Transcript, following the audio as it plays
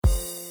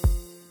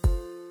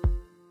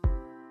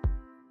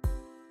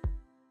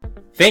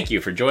Thank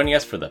you for joining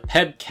us for the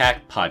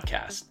PEBCAC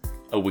podcast,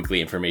 a weekly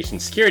information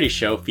security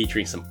show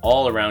featuring some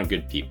all-around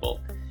good people.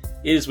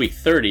 It is week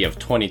 30 of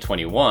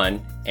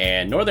 2021,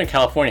 and Northern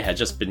California has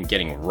just been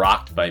getting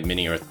rocked by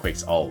mini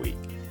earthquakes all week.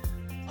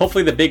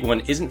 Hopefully the big one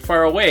isn't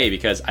far away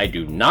because I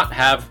do not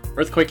have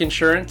earthquake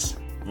insurance,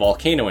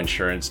 volcano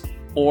insurance,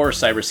 or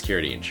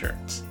cybersecurity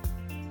insurance.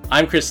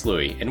 I'm Chris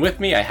Louie, and with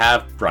me I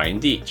have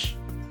Brian Deach.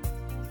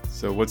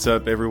 So what's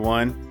up,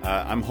 everyone?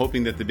 I'm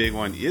hoping that the big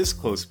one is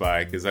close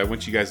by because I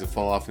want you guys to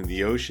fall off in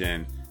the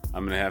ocean.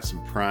 I'm going to have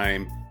some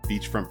prime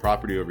beachfront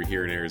property over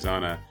here in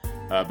Arizona.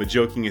 But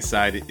joking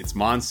aside, it's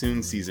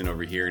monsoon season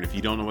over here, and if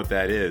you don't know what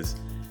that is,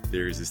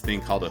 there's this thing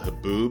called a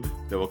haboob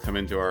that will come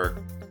into our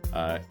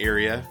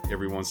area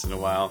every once in a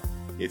while.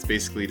 It's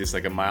basically just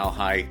like a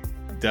mile-high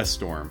dust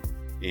storm,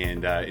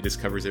 and it just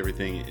covers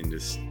everything in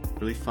this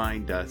really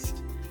fine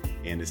dust,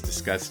 and it's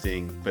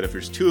disgusting. But if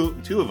there's two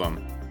of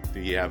them,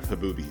 you have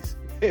haboobies.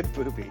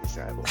 Boobies,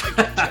 I like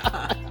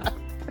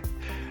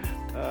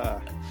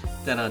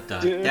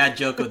it. Dad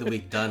joke of the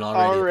week done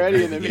already.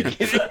 Already in the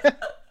beginning.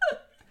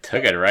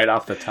 Took it right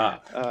off the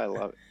top. Oh, I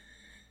love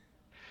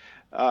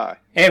it.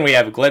 And we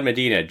have Glenn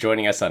Medina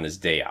joining us on his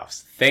day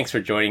offs. Thanks for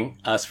joining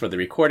us for the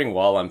recording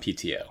while on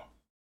PTO.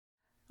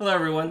 Hello,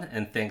 everyone,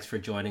 and thanks for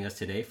joining us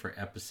today for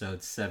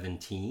episode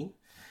 17.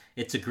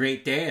 It's a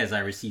great day as I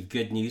receive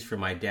good news from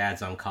my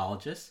dad's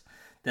oncologist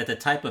that the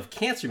type of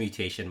cancer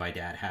mutation my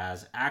dad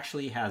has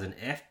actually has an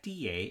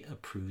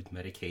FDA-approved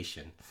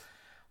medication.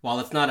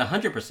 While it's not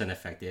 100%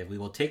 effective, we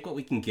will take what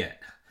we can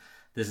get.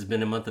 This has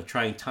been a month of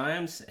trying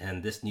times,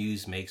 and this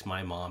news makes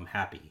my mom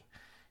happy.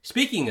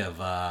 Speaking of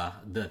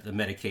the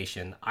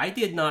medication, I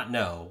did not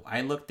know. I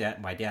looked at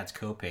my dad's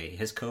copay.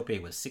 His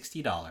copay was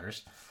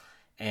 $60,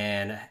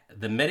 and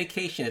the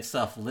medication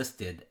itself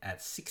listed at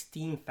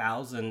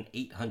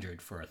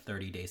 $16,800 for a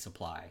 30-day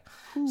supply.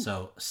 Ooh.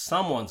 So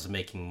someone's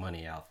making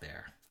money out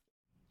there.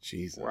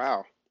 Jesus.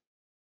 Wow.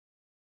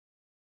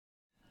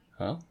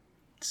 Well,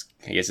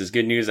 I guess it's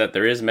good news that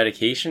there is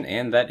medication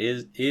and that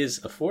is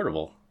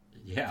affordable.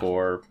 Yeah.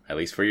 At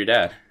least for your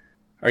dad.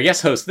 Our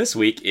guest host this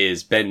week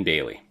is Ben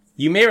Bailey.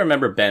 You may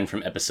remember Ben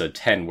from episode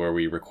 10 where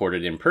we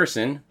recorded in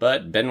person,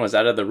 but Ben was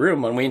out of the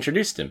room when we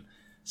introduced him.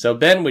 So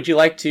Ben, would you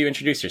like to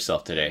introduce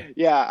yourself today?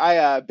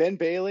 Yeah, Ben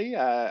Bailey.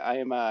 I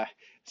am a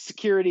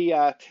security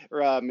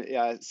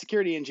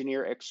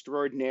engineer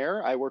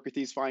extraordinaire. I work with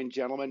these fine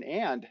gentlemen,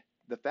 and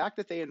the fact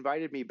that they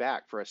invited me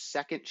back for a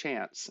second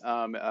chance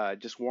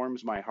just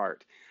warms my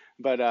heart.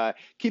 But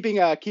keeping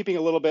a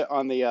little bit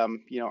on the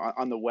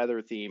on the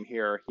weather theme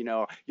here,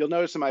 you'll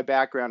notice in my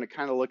background it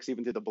kind of looks,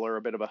 even through the blur,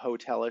 a bit of a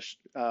hotelish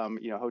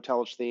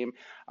theme.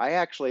 I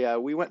actually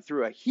we went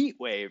through a heat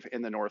wave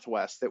in the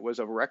Northwest that was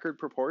of record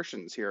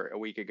proportions here a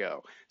week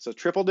ago. So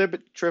triple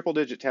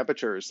digit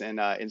temperatures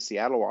in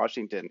Seattle,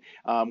 Washington,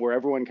 where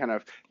everyone kind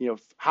of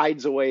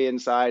hides away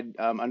inside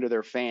under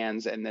their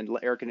fans and then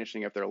air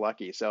conditioning if they're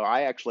lucky. So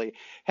I actually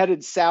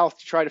headed south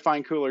to try to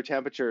find cooler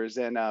temperatures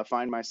and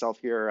find myself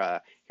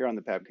here on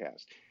the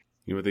Pebcast.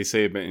 You know what they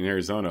say in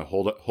Arizona?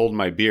 Hold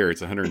my beer. It's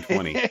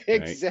 120.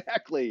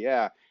 Exactly. Right?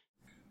 Yeah.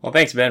 Well,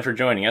 thanks, Ben, for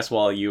joining us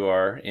while you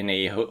are in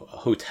a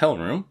hotel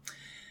room.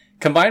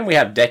 Combined, we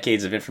have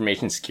decades of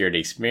information security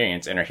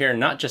experience and are here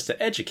not just to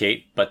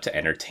educate, but to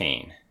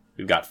entertain.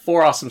 We've got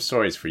 4 awesome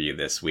stories for you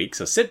this week,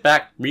 so sit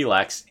back,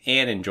 relax,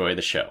 and enjoy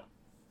the show.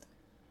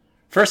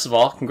 First of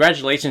all,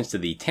 congratulations to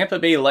the Tampa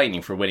Bay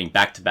Lightning for winning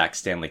back-to-back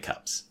Stanley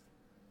Cups.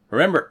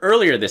 Remember,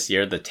 earlier this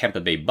year, the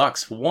Tampa Bay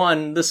Bucks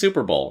won the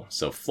Super Bowl,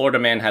 so Florida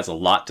Man has a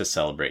lot to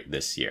celebrate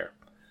this year.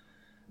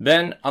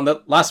 Then,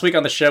 last week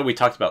on the show, we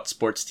talked about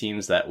sports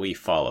teams that we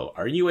follow.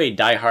 Are you a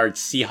diehard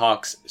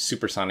Seahawks,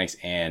 Supersonics,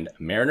 and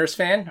Mariners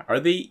fan? Are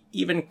they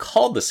even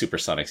called the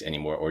Supersonics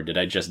anymore, or did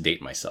I just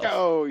date myself?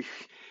 Oh,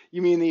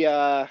 you mean the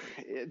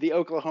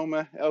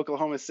Oklahoma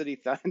City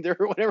Thunder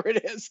or whatever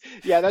it is?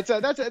 Yeah, that's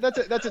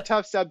a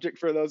tough subject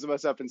for those of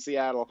us up in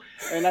Seattle,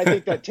 and I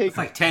think that takes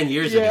like 10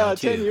 years ago. Yeah,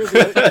 10 years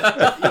ago.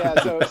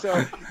 Yeah,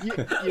 so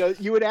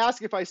you would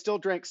ask if I still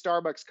drank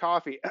Starbucks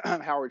coffee,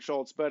 Howard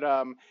Schultz, but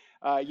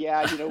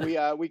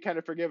we kind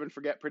of forgive and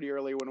forget pretty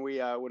early when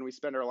we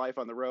spend our life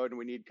on the road and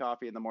we need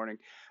coffee in the morning.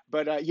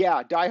 But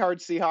diehard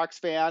Seahawks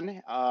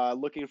fan.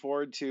 Looking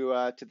forward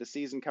to the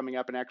season coming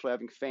up and actually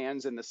having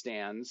fans in the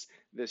stands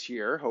this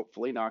year.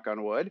 Hopefully, knock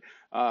on wood.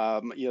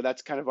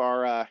 That's kind of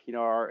our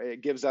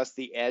it gives us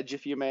the edge,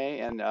 if you may.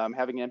 And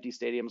having empty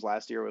stadiums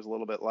last year was a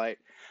little bit light.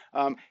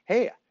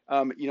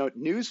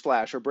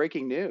 Newsflash or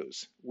breaking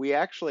news. We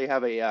actually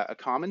have a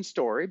common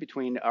story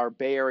between our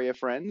Bay Area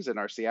friends and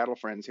our Seattle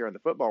friends here in the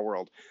football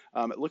world.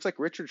 It looks like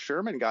Richard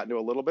Sherman got into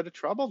a little bit of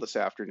trouble this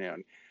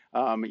afternoon.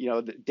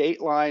 The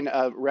Dateline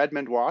of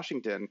Redmond,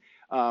 Washington,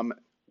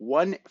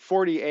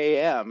 1:40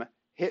 a.m.,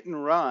 hit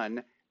and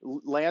run,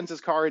 lands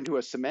his car into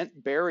a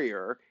cement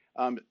barrier,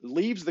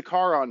 leaves the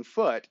car on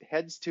foot,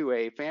 heads to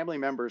a family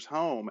member's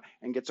home,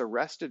 and gets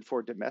arrested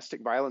for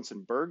domestic violence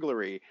and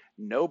burglary.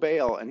 No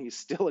bail, and he's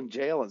still in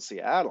jail in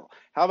Seattle.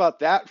 How about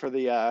that for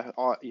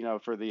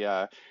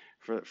the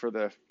for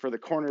the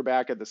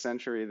cornerback of the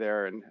century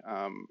there, and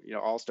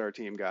all-star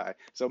team guy.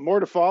 So more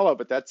to follow,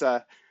 but it's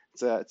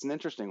an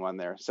interesting one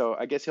there. So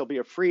I guess he'll be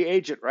a free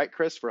agent, right,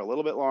 Chris, for a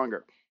little bit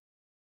longer.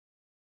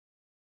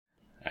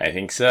 I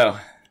think so.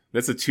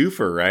 That's a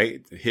twofer,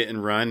 right? Hit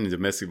and run and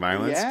domestic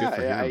violence. Yeah, good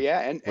for him.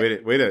 yeah,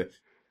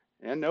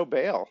 and no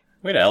bail.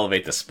 Way to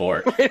elevate the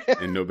sport.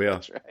 And no bail.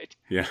 That's right.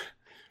 Yeah.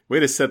 Way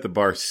to set the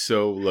bar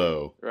so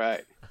low.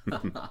 Right.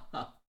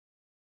 All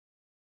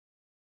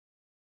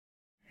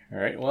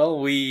right. Well,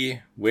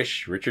 we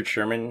wish Richard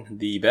Sherman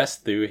the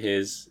best through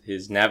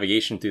his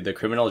navigation through the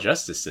criminal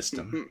justice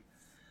system.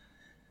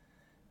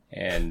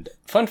 And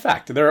fun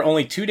fact, there are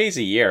only 2 days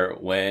a year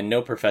when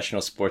no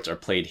professional sports are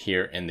played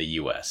here in the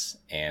U.S.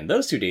 And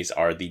those 2 days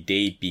are the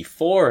day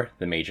before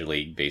the Major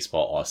League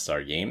Baseball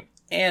All-Star Game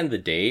and the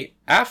day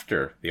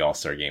after the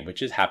All-Star Game,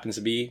 which happens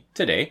to be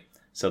today.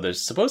 So there's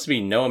supposed to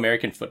be no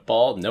American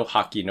football, no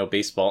hockey, no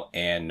baseball,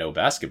 and no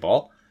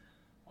basketball.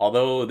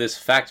 Although this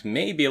fact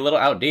may be a little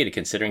outdated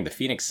considering the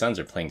Phoenix Suns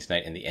are playing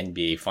tonight in the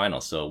NBA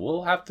Finals, so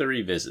we'll have to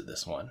revisit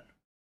this one.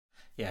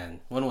 Yeah, and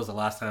when was the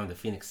last time the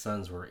Phoenix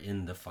Suns were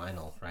in the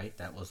final, right?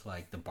 That was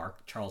like the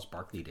Charles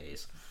Barkley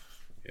days.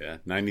 Yeah,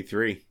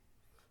 93.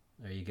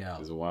 There you go. It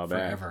was a while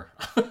Forever.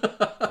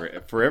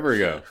 back. Forever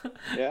ago.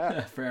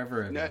 Yeah.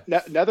 Forever ago.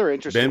 Another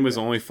interesting. Ben was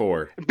only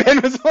 4.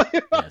 Ben was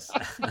only 4. Yes.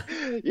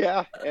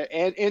 Yeah,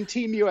 and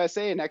Team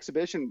USA in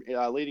exhibition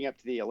leading up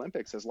to the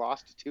Olympics has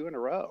lost 2 in a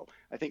row.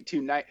 I think two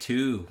in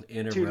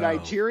a row. To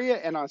Nigeria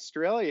and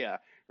Australia,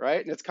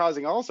 right? And it's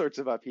causing all sorts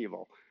of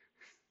upheaval.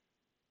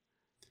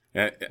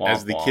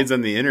 As the kids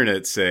on the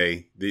internet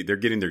say, they're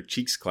getting their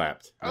cheeks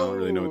clapped. I don't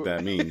really know what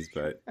that means,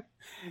 but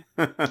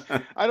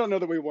I don't know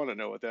that we want to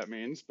know what that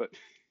means, but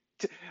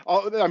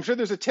I'm sure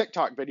there's a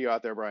TikTok video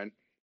out there, Brian.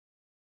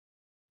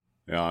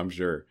 Yeah, I'm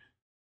sure.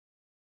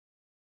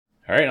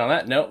 All right, on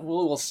that note,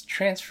 we'll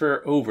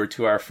transfer over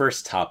to our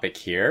first topic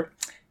here.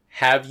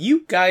 Have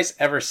you guys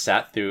ever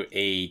sat through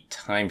a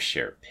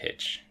timeshare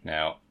pitch?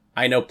 Now,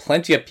 I know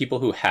plenty of people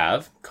who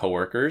have,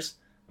 coworkers,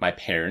 my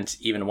parents,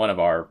 even one of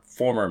our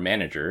former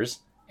managers,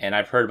 and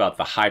I've heard about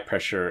the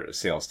high-pressure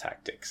sales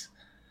tactics.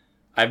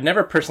 I've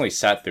never personally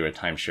sat through a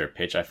timeshare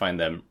pitch. I find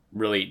them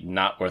really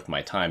not worth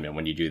my time, and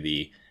when you do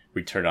the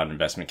return on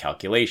investment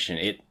calculation,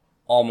 it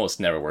almost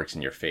never works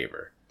in your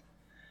favor.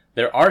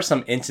 There are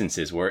some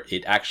instances where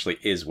it actually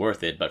is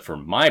worth it, but for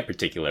my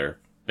particular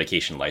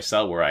vacation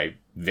lifestyle, where I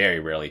very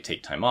rarely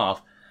take time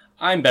off,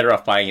 I'm better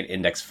off buying an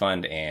index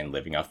fund and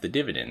living off the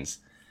dividends.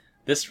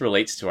 This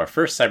relates to our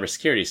first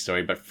cybersecurity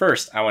story, but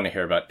first, I want to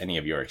hear about any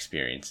of your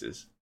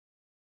experiences.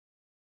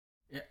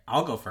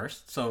 I'll go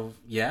first. So,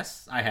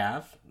 yes, I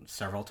have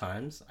several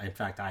times. In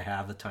fact, I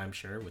have the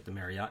timeshare with the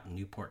Marriott in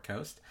Newport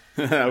Coast.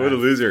 What a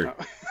loser.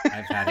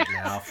 I've had it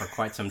now for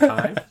quite some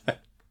time. What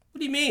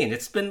do you mean?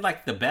 It's been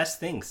like the best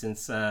thing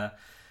since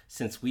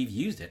we've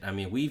used it. I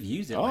mean, we've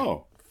used it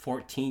like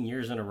 14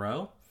 years in a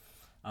row.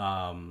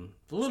 A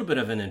little bit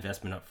of an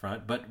investment up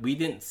front, but we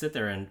didn't sit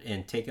there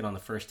and take it on the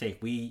first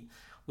take. We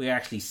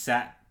actually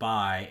sat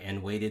by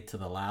and waited to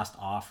the last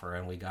offer,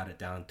 and we got it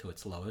down to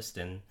its lowest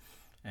and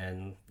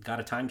got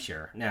a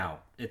timeshare. Now,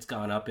 it's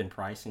gone up in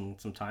price in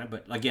some time,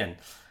 but again,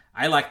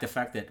 I like the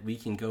fact that we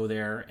can go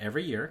there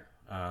every year.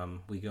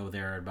 We go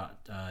there about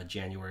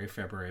January,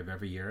 February of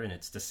every year, and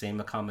it's the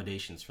same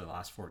accommodations for the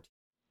last 14.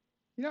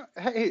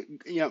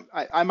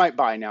 I might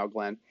buy now,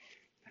 Glenn.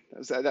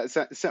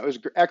 That was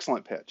an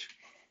excellent pitch.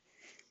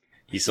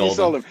 You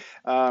sold him.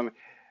 I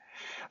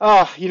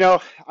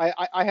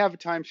have a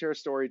timeshare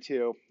story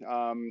too.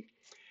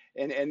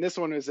 And this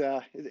one is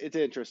it's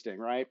interesting,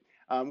 right?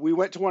 We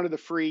went to one of the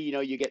free,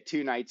 you get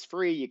 2 nights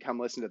free. You come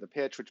listen to the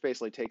pitch, which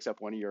basically takes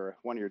up one of your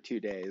 2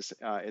 days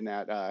in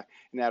that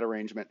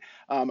arrangement.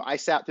 I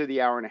sat through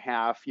the hour and a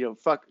half.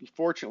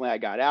 Fortunately, I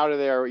got out of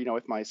there,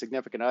 with my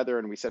significant other,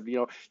 and we said,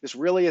 this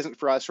really isn't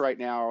for us right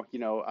now,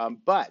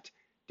 but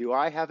do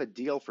I have a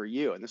deal for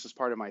you? And this is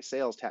part of my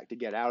sales tack to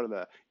get out of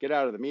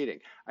the meeting.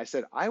 I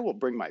said, I will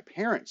bring my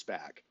parents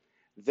back.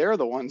 They're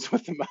the ones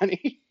with the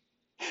money.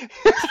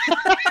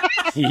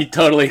 You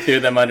totally threw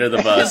them under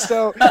the bus.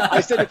 So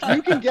I said, if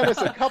you can get us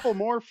a couple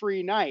more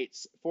free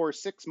nights for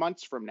 6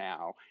 months from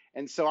now.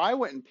 And so I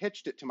went and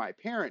pitched it to my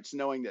parents,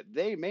 knowing that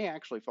they may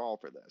actually fall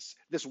for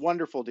this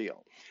wonderful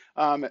deal.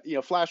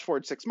 Flash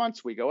forward 6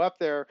 months, we go up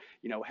there,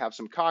 have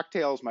some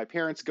cocktails. My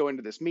parents go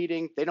into this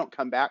meeting. They don't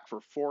come back for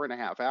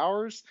 4.5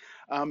 hours.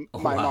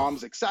 My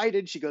mom's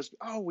excited. She goes,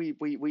 "Oh, we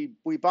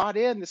bought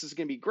in. This is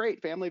going to be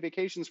great. Family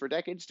vacations for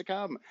decades to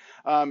come."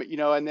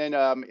 And then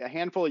a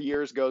handful of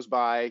years goes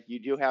by. You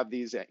do have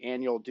these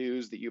annual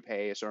dues that you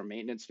pay, sort of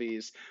maintenance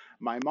fees.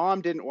 My mom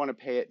didn't want to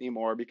pay it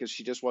anymore because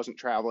she just wasn't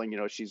traveling.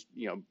 She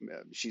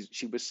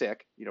was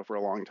sick, for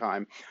a long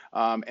time.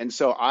 And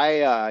so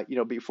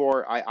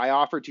before I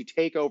offered to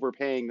take over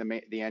paying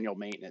the annual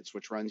maintenance,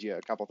 which runs you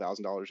a couple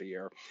 $1,000s a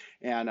year.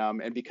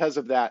 And because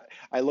of that,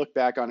 I look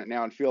back on it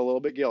now and feel a little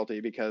bit guilty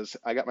because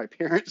I got my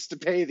parents to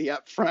pay the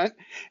upfront.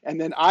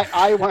 And then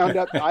I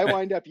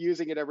wind up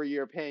using it every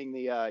year, paying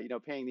the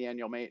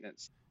annual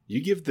maintenance. You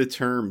give the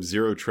term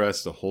zero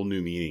trust a whole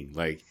new meaning.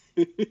 Like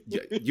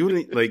Yeah, you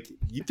wouldn't like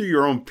you threw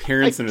your own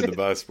parents under the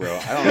bus, bro.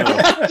 I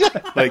don't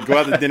know. Like go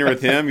out to dinner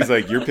with him. He's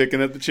like, you're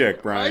picking up the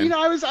check, Brian.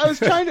 I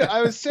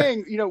was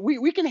saying,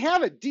 we can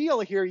have a deal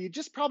here. You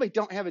just probably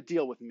don't have a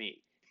deal with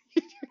me.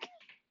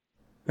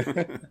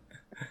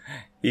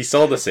 He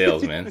sold the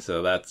salesman,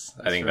 so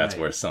I think that's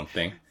worth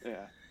something.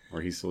 Yeah. Or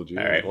he sold you.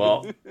 All right,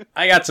 well,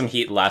 I got some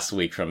heat last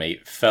week from a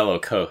fellow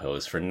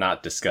co-host for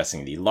not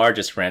discussing the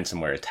largest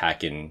ransomware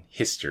attack in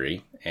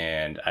history,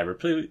 and I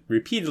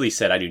repeatedly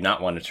said I do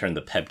not want to turn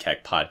the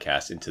PEBCAC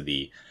podcast into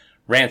the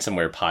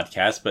ransomware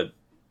podcast, but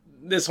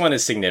this one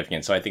is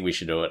significant, so I think we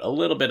should devote a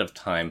little bit of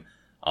time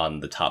on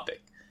the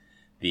topic.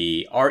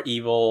 The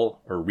REvil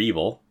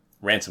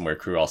ransomware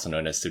crew, also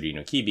known as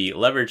Tsurino Kibi,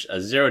 leveraged a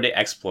zero-day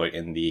exploit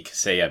in the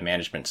Kaseya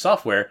management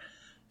software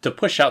to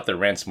push out their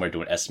ransomware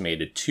to an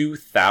estimated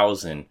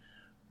 2,000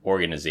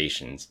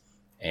 organizations.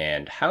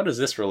 And how does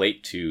this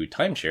relate to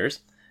timeshares?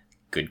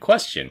 Good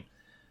question.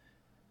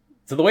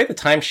 So the way the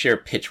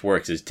timeshare pitch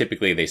works is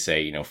typically they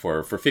say,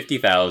 for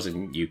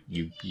 50,000,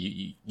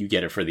 you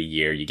get it for the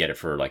year, you get it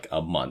for like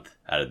a month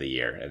out of the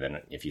year. And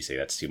then if you say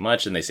that's too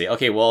much, and they say,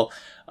 okay, well,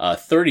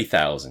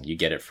 30,000, you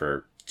get it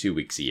for 2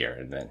 weeks a year,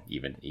 and then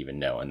even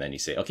no. And then you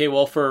say, okay,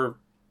 well, for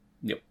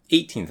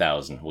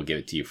 18,000, we'll give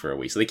it to you for a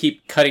week. So they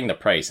keep cutting the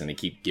price and they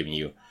keep giving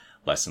you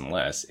less and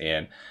less.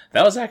 And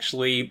that was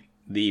actually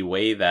the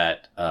way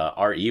that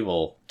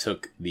REvil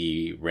took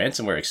the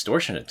ransomware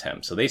extortion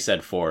attempt. So they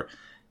said for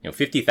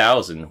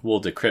 50,000,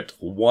 we'll decrypt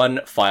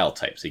one file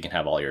type. So you can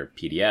have all your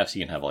PDFs,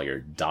 you can have all your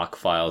doc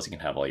files, you can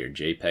have all your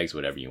JPEGs,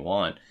 whatever you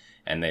want.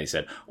 And they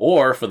said,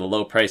 or for the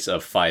low price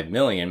of 5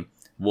 million,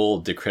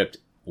 we'll decrypt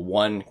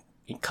one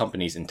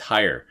company's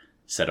entire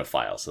set of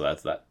files. So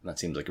that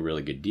seems like a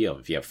really good deal.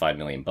 If you have $5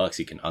 million,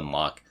 you can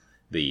unlock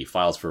the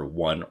files for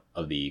one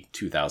of the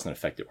 2,000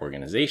 affected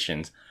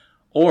organizations.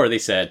 Or they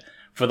said,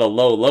 for the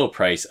low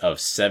price of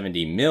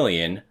 70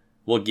 million,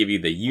 we'll give you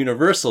the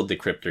universal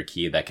decryptor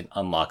key that can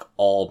unlock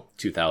all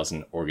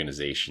 2,000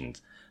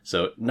 organizations.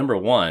 So number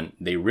one,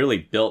 they really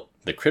built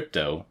the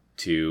crypto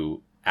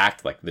to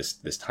act like this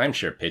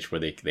timeshare pitch where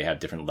they have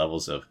different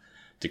levels of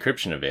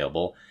decryption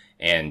available.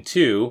 And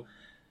two,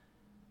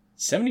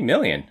 70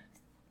 million.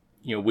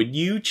 Would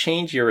you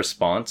change your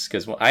response?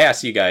 Because I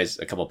asked you guys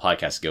a couple of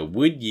podcasts ago,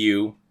 would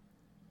you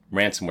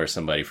ransomware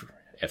somebody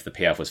if the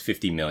payoff was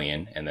 50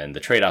 million and then the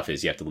trade-off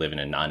is you have to live in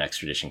a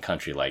non-extradition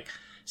country like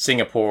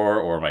Singapore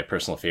or my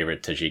personal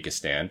favorite,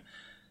 Tajikistan?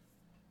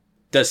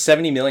 Does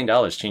 $70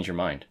 million change your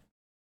mind?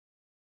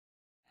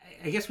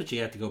 I guess what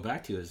you have to go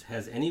back to is,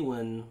 has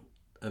anyone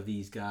of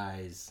these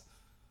guys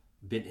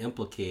been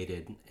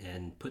implicated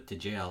and put to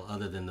jail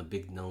other than the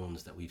big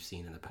knowns that we've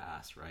seen in the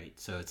past, right?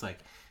 So it's like,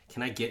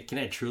 can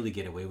I truly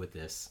get away with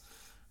this?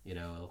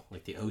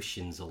 Like the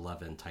Ocean's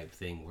 11 type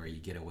thing where you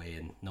get away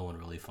and no one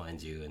really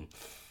finds you. And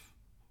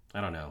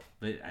I don't know,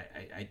 but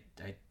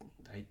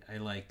I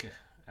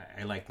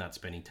like not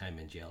spending time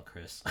in jail,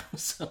 Chris.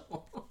 So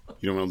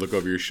you don't want to look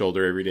over your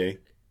shoulder every day?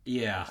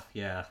 Yeah.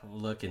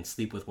 Look and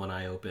sleep with one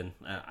eye open.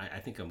 I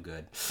think I'm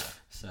good.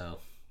 So,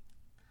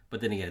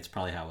 but then again, it's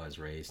probably how I was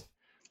raised.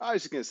 I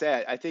was just going to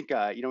say, I think,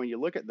 when you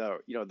look at the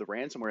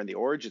ransomware and the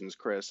origins,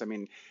 Chris, I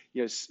mean,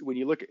 when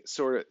you look at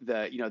sort of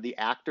the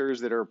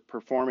actors that are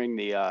performing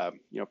the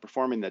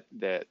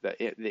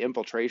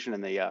infiltration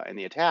and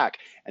the attack,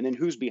 and then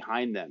who's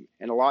behind them.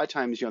 And a lot of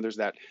times, there's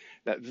that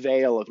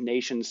veil of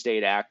nation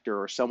state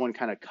actor or someone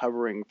kind of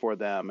covering for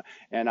them.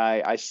 And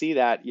I see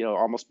that,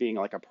 almost being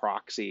like a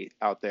proxy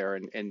out there.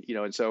 And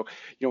so,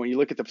 when you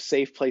look at the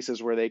safe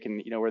places where they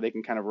can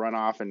kind of run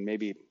off and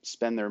maybe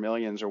spend their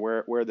millions,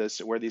 or where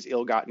these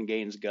ill-gotten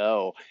gains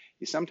go,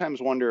 you sometimes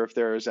wonder if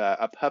there's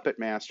a puppet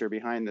master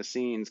behind the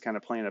scenes kind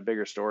of playing a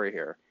bigger story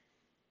here,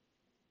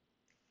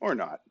 or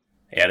not.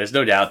 Yeah, there's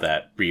no doubt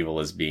that REvil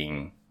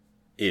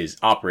is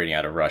operating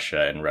out of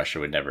Russia, and Russia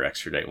would never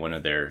extradite one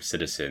of their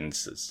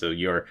citizens. So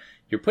you're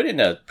put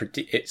in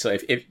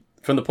if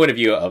from the point of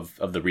view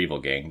of the REvil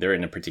gang, they're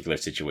in a particular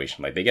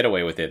situation. Like they get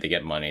away with it, they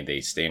get money,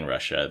 they stay in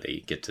Russia,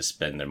 they get to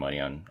spend their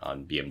money on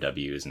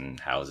BMWs and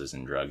houses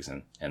and drugs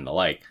and the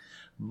like.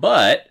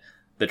 But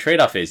the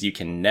trade-off is you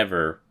can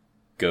never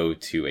go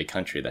to a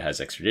country that has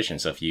extradition.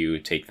 So if you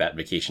take that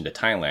vacation to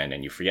Thailand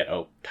and you forget,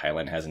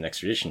 Thailand has an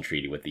extradition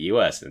treaty with the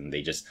U.S. and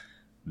they just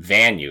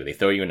van you, they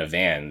throw you in a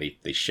van,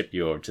 they ship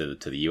you over to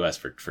the U.S.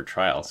 for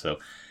trial. So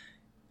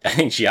I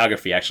think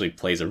geography actually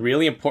plays a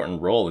really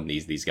important role in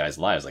these guys'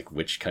 lives, like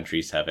which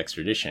countries have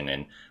extradition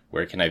and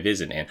where can I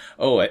visit? And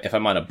if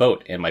I'm on a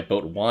boat and my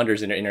boat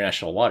wanders into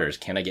international waters,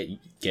 can I get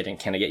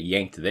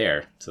yanked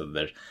there? So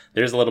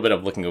there's a little bit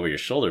of looking over your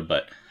shoulder,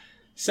 but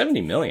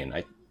 70 million,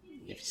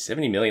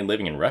 70 million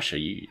living in Russia,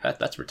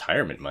 that's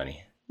retirement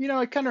money.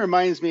 It kind of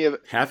reminds me of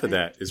half of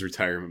that is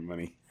retirement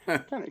money.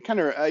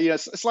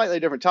 Slightly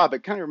different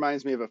topic. Kind of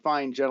reminds me of a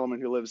fine gentleman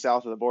who lives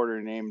south of the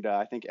border named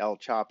I think El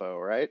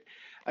Chapo, right?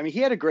 I mean, he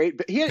had a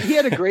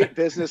great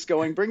business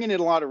going, bringing in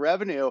a lot of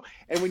revenue.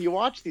 And when you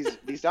watch these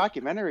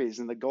documentaries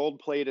and the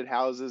gold-plated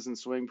houses and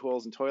swimming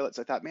pools and toilets,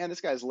 I thought, man,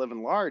 this guy's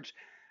living large.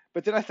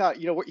 But then I thought,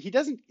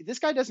 this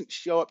guy doesn't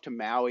show up to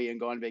Maui and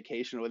go on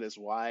vacation with his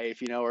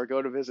wife, or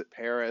go to visit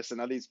Paris and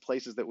all these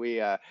places that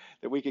we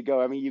could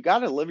go. I mean, you got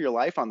to live your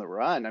life on the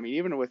run. I mean,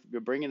 even with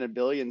bringing in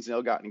billions in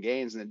ill-gotten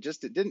gains, and it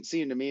didn't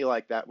seem to me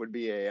like that would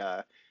be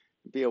a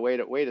way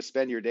to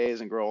spend your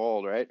days and grow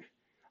old, right?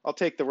 I'll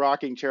take the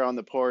rocking chair on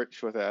the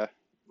porch with a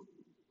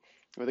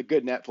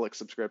good Netflix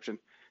subscription.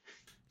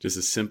 Just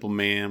a simple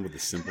man with a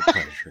simple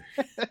pleasure.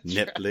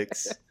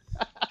 Netflix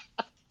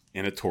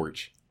and a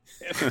torch.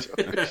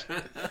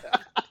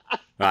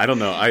 I don't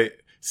know.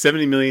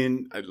 70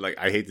 million.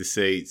 I hate to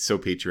say it's so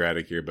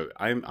patriotic here, but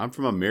I'm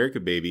from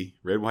America, baby.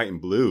 Red, white, and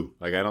blue.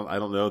 Like I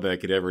don't know that I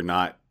could ever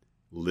not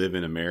live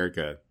in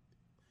America.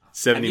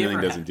 70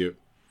 million doesn't do it.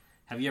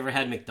 Have you ever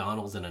had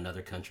McDonald's in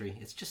another country?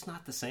 It's just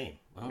not the same.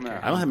 I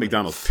don't have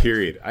McDonald's.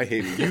 Period. I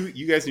hate it.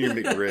 You guys and your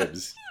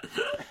McRibs.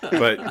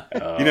 But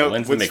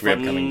when's the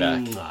McRib coming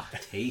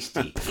back?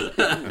 Tasty.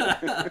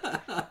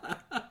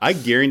 I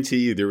guarantee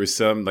you, there was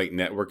some like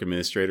network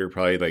administrator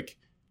probably like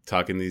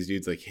talking to these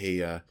dudes like,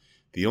 "Hey,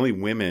 the only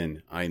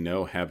women I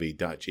know have a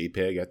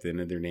 .jpeg at the end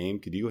of their name.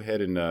 Could you go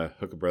ahead and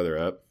hook a brother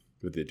up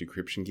with the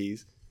decryption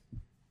keys?"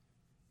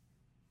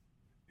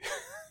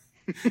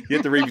 You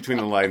have to read between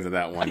the lines of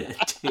that one.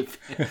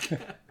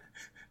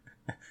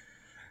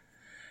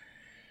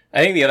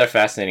 I think the other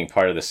fascinating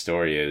part of the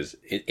story is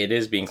it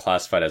is being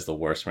classified as the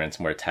worst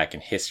ransomware attack in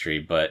history,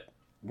 but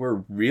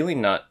we're really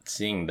not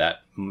seeing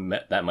that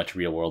much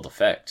real world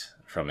effect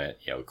from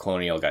it.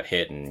 Colonial got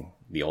hit and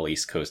the old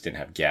East Coast didn't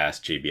have gas.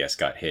 JBS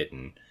got hit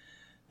and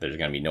there's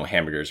going to be no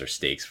hamburgers or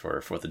steaks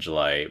for 4th of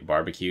July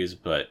barbecues.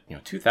 But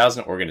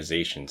 2,000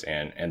 organizations,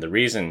 and the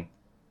reason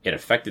it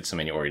affected so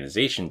many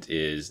organizations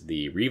is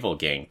the Revil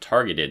gang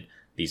targeted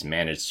these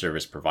managed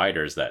service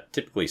providers that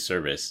typically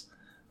service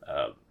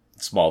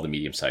small to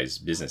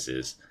medium-sized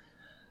businesses.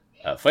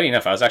 Funny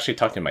enough, I was actually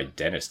talking to my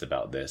dentist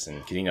about this, and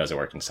because he knows I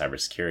work in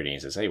cybersecurity, and he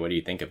says, "Hey, what do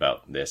you think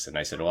about this?" And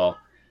I said, "Well,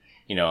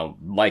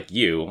 like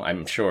you,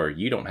 I'm sure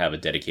you don't have a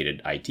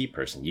dedicated IT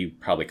person. You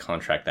probably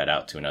contract that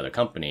out to another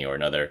company or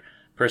another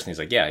person." He's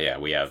like, "Yeah,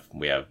 we have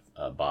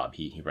Bob.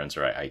 He runs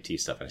our IT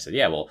stuff." And I said,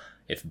 "Yeah, well,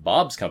 if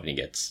Bob's company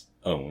gets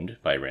owned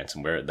by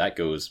ransomware, that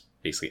goes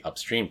basically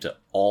upstream to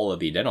all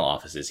of the dental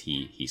offices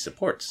he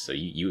supports. So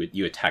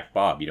you attack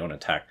Bob, you don't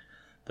attack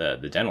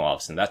the dental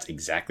office." And that's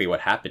exactly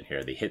what happened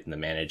here. They hit the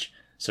managed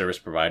service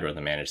provider or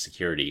the managed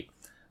security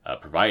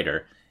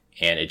provider,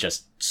 and it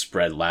just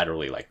spread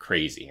laterally like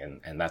crazy.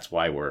 And that's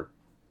why we're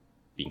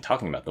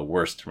talking about the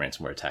worst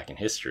ransomware attack in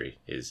history.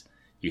 Is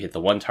you hit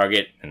the one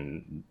target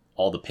and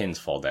all the pins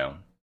fall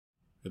down.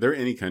 Are there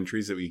any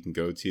countries that we can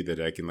go to that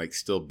I can like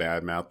still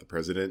badmouth the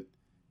president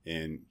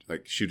and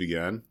like shoot a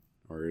gun?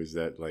 Or is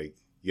that like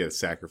you gotta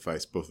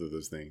sacrifice both of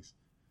those things?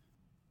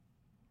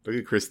 Look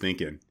at Chris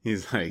thinking.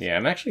 He's like, yeah,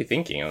 I'm actually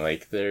thinking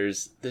like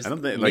there's I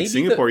don't think like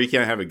Singapore you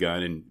can't have a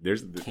gun, and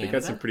they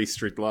got some pretty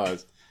strict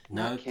laws.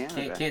 No,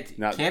 Canada.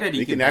 Canada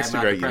you can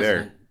extradite you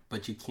there,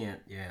 but you can't.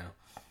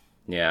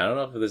 Yeah, I don't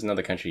know if there's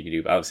another country you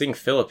could do. I was thinking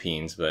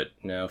Philippines, but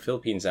no,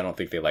 Philippines, I don't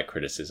think they like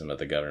criticism of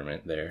the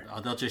government there.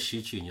 Oh, they'll just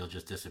shoot you and you'll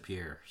just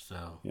disappear.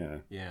 So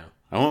yeah.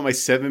 I want my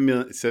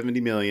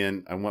 70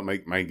 million. I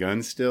want my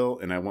gun still,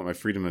 and I want my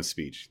freedom of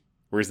speech.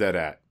 Where's that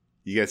at?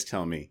 You guys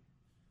tell me.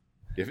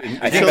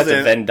 I think that's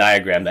a Venn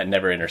diagram that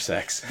never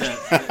intersects.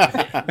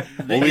 The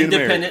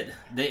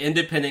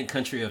independent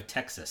country of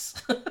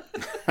Texas.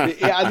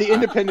 The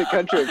independent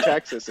country of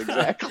Texas,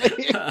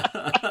 exactly.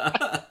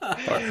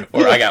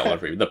 or I got one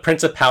for you. The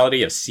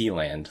Principality of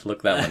Sealand.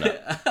 Look that one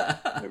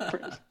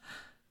up.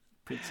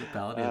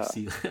 Principality of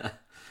Sealand.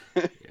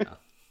 Yeah.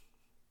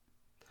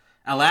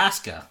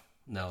 Alaska.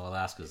 No,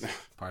 Alaska's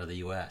part of the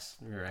U.S.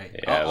 You're right.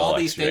 Yeah, all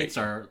these states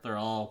they're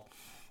all,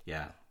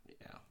 yeah.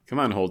 Come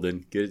on,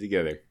 Holden. Get it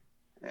together.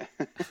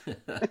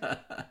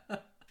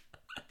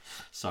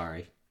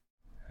 Sorry.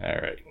 All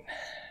right.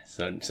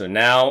 So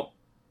now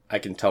I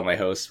can tell my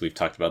hosts we've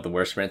talked about the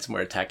worst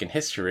ransomware attack in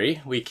history.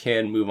 We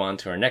can move on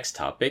to our next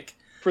topic.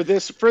 For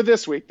this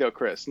week, though,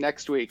 Chris.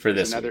 Next week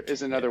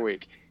is another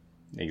week.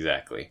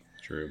 Exactly.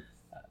 True.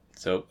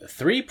 So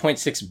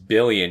 $3.6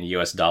 billion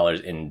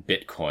in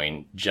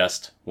Bitcoin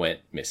just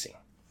went missing.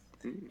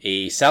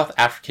 A South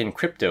African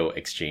crypto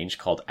exchange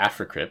called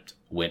Africrypt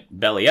went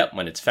belly up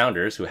when its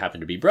founders, who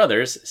happen to be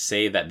brothers,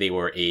 say that they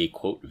were a,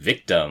 quote,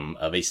 victim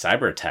of a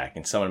cyber attack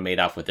and someone made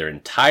off with their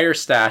entire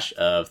stash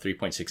of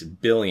 $3.6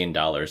 billion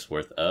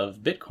worth of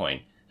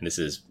Bitcoin. And this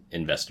is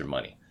investor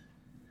money.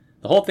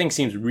 The whole thing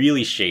seems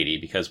really shady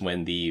because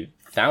when the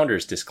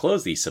founders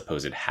disclosed the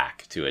supposed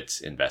hack to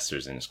its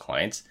investors and its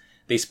clients,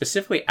 they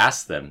specifically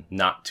asked them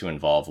not to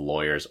involve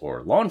lawyers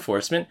or law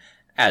enforcement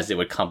as it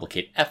would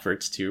complicate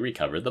efforts to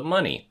recover the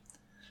money.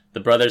 The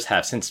brothers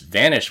have since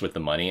vanished with the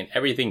money and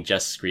everything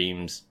just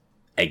screams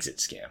exit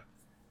scam.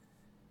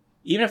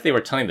 Even if they were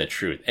telling the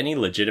truth, any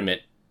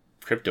legitimate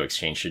crypto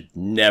exchange should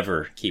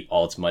never keep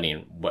all its money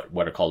in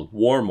what are called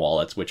warm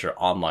wallets, which are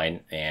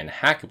online and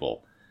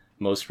hackable.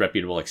 Most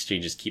reputable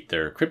exchanges keep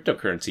their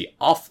cryptocurrency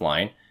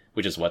offline,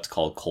 which is what's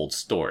called cold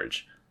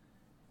storage.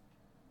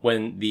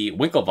 When the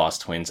Winklevoss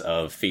twins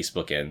of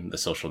Facebook and the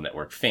social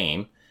network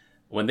fame,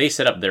 when they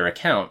set up their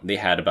account, they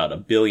had about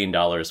 $1 billion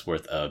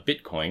worth of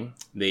Bitcoin.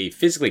 They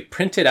physically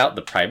printed out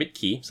the private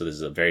key, so this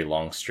is a very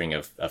long string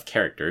of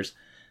characters,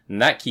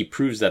 and that key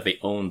proves that they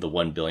own the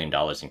 $1 billion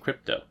in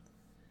crypto.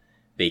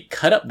 They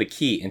cut up the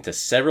key into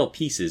several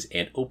pieces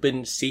and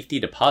opened safety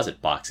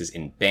deposit boxes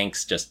in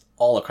banks just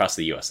all across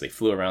the US. They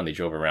flew around, they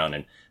drove around,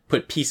 and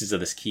put pieces of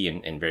this key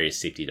in various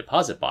safety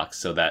deposit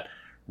boxes so that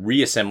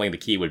reassembling the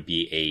key would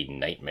be a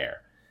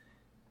nightmare.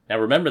 Now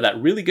remember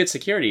that really good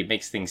security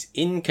makes things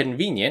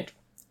inconvenient,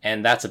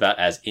 and that's about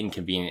as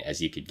inconvenient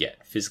as you could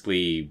get.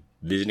 Physically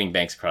visiting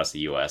banks across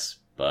the US,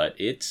 but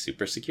it's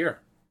super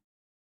secure.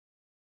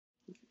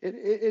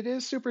 It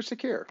is super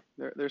secure.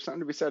 There's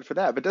something to be said for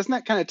that. But doesn't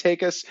that kind of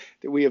take us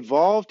that we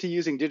evolved to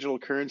using digital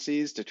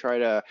currencies to try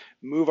to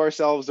move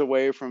ourselves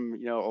away from,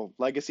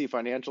 legacy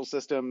financial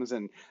systems?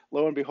 And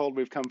lo and behold,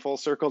 we've come full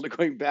circle to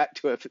going back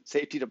to a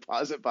safety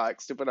deposit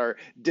box to put our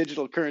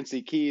digital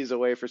currency keys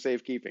away for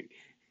safekeeping.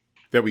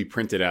 That we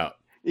printed out.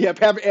 Yeah,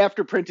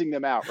 after printing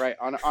them out, right,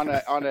 on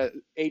a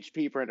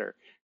HP printer.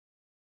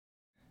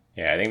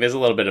 Yeah, I think there's a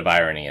little bit of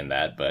irony in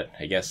that, but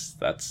I guess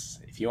that's,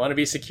 if you want to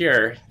be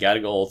secure, you got to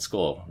go old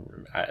school.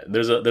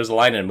 There's a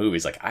line in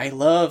movies like, I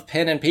love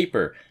pen and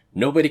paper.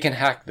 Nobody can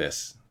hack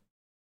this.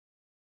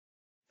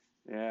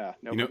 Yeah.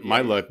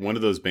 My luck, one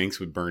of those banks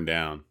would burn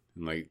down.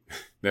 And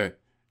that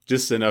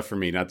just enough for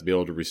me not to be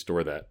able to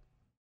restore that.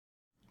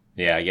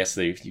 Yeah, I guess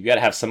you got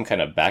to have some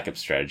kind of backup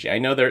strategy. I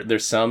know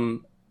there's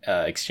some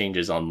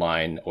exchanges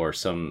online or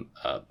some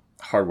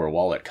hardware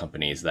wallet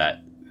companies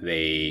that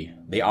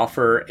they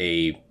offer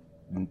a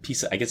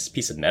piece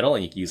of metal,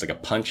 and you can use like a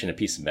punch in a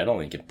piece of metal,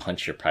 and you can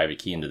punch your private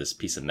key into this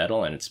piece of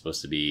metal, and it's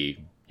supposed to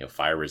be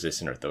fire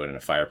resistant or throw it in a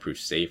fireproof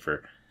safe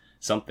or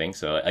something.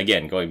 So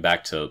again, going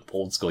back to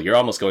old school, you're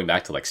almost going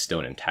back to like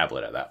stone and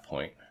tablet at that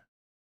point.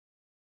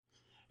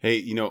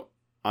 Hey,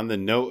 on the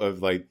note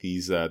of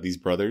these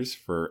brothers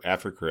for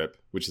AfriCrypt,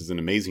 which is an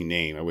amazing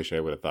name, I wish I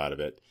would have thought of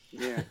it.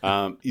 Yeah.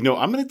 I'm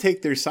going to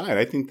take their side.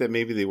 I think that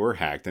maybe they were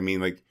hacked. I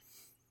mean,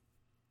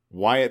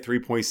 why at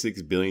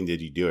 3.6 billion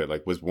did you do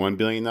it? Was 1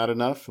 billion not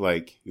enough?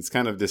 It's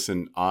kind of just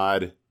an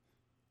odd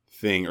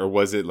thing. Or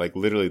was it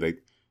literally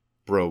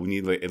bro, we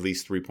need at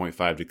least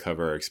 3.5 to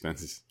cover our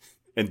expenses,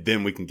 and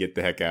then we can get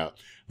the heck out.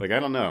 I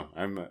don't know.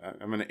 I'm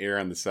going to err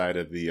on the side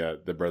of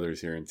the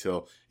brothers here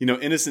until,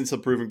 innocent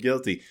until proven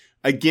guilty.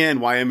 Again,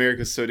 why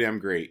America's so damn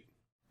great.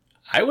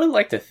 I would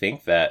like to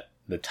think that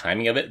the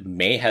timing of it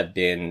may have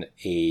been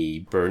a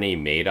Bernie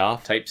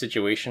Madoff type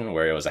situation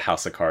where it was a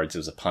house of cards, it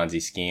was a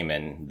Ponzi scheme,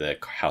 and the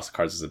house of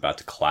cards was about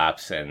to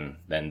collapse, and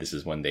then this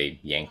is when they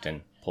yanked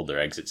and pulled their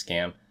exit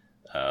scam.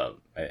 I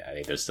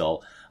think there's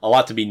still a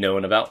lot to be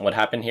known about what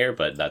happened here,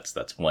 but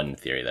that's one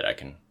theory that I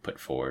can put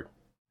forward.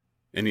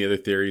 Any other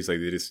theories? They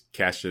just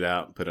cashed it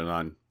out and put it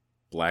on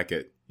black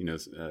at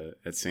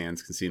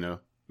Sands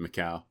Casino,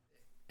 Macau.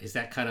 Is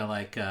that kind of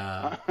like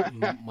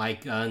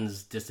Mike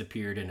Guns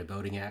disappeared in a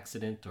boating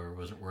accident, or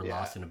were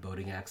lost in a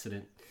boating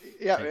accident?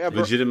 Yeah,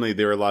 legitimately,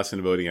 they were lost in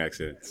a boating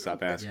accident.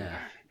 Stop asking. Yeah,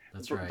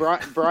 that's right.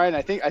 Brian,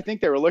 I think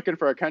they were looking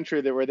for a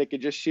country where they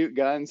could just shoot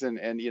guns and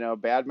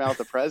badmouth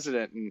the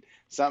president, and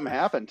something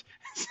happened.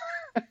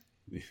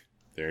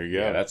 There you go.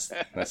 Yeah,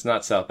 that's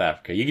not South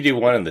Africa. You could do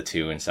one of the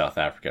two in South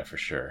Africa for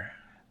sure.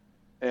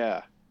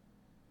 Yeah.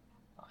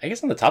 I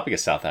guess on the topic of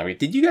South Africa,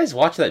 did you guys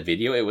watch that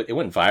video? It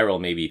went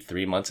viral maybe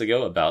 3 months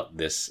ago about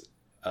this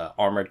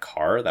armored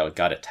car that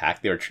got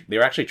attacked. They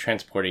were actually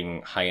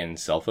transporting high-end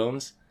cell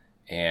phones,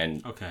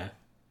 and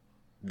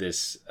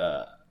this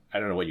I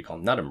don't know what you call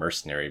him, not a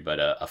mercenary,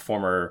 but a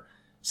former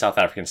South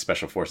African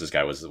Special Forces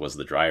guy was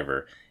the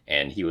driver,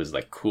 and he was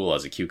cool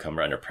as a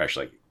cucumber under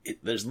pressure.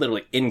 There's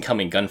literally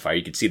incoming gunfire.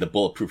 You could see the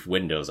bulletproof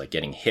windows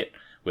getting hit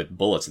with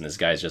bullets, and this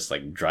guy's just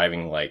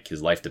driving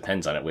his life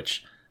depends on it,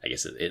 which I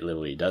guess it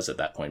literally does at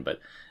that point. But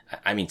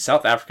I mean,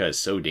 South Africa is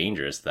so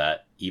dangerous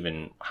that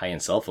even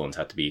high-end cell phones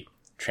have to be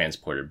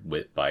transported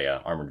by an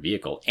armored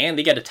vehicle, and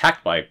they get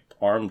attacked by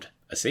armed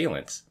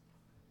assailants.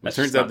 It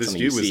turns out this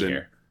dude was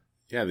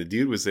the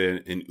dude was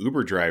an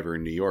Uber driver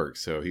in New York,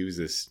 so he was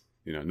this,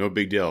 no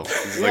big deal.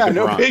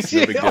 No big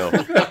deal.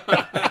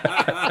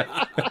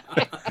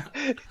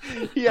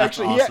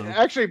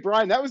 Actually,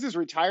 Brian, that was his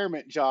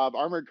retirement job,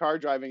 armored car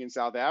driving in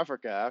South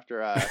Africa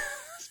after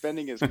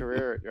spending his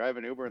career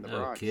driving Uber in the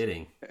Bronx. No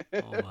kidding.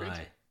 Oh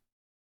my.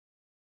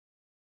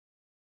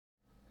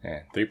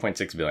 Yeah,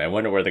 3.6 billion. I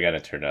wonder where they're going to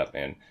turn up.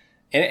 And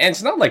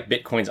it's not like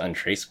Bitcoin's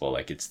untraceable.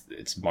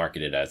 It's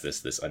marketed as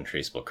this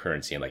untraceable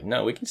currency. And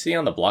no, we can see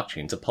on the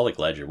blockchain, it's a public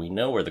ledger. We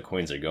know where the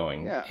coins are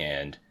going. Yeah.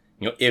 And,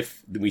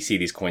 if we see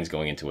these coins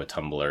going into a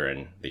tumbler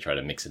and they try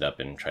to mix it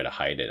up and try to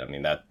hide it, I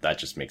mean, that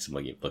just makes them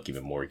look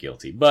even more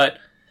guilty. But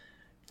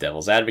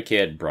devil's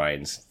advocate,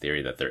 Brian's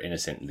theory that they're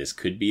innocent. This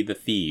could be the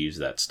thieves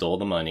that stole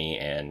the money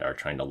and are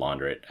trying to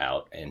launder it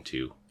out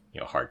into,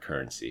 hard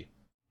currency.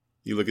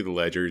 You look at the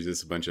ledgers,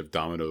 it's a bunch of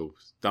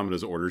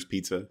Domino's orders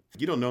pizza.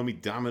 You don't know me,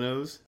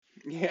 Domino's?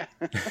 Yeah.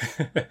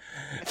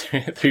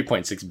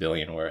 3.6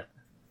 billion worth.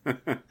 All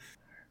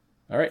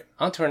right,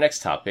 on to our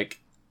next topic.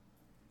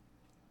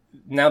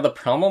 Now, the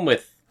problem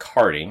with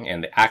carding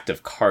and the act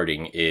of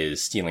carding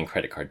is stealing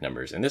credit card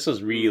numbers. And this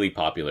was really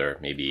popular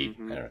maybe,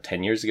 I don't know,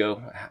 10 years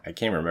ago. I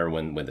can't remember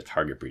when the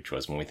Target breach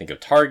was. When we think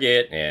of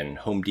Target and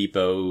Home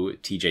Depot,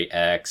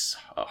 TJX,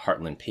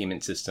 Heartland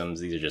Payment Systems,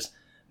 these are just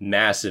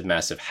massive,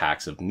 massive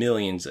hacks of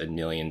millions and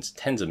millions,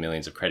 tens of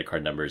millions of credit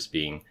card numbers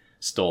being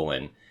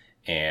stolen.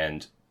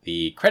 And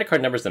the credit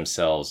card numbers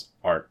themselves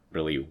aren't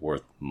really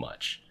worth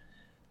much.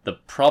 The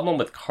problem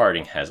with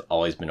carding has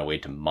always been a way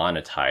to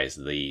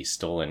monetize the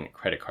stolen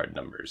credit card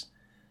numbers.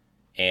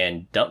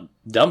 And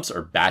dumps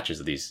or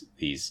batches of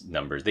these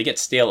numbers, they get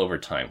stale over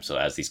time. So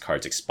as these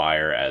cards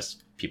expire,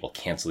 as people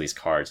cancel these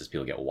cards, as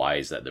people get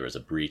wise that there was a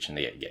breach and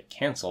they get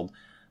canceled.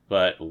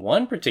 But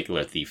one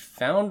particular thief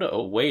found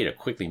a way to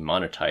quickly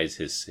monetize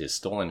his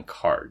stolen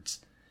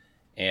cards.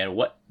 And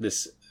what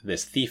this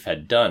thief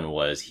had done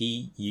was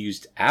he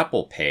used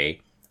Apple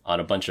Pay on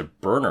a bunch of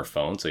burner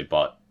phones. So he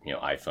bought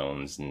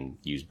iPhones and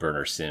used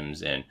burner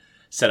SIMs and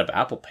set up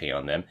Apple Pay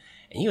on them.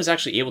 And he was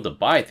actually able to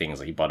buy things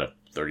like he bought a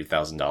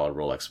 $30,000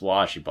 Rolex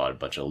watch. He bought a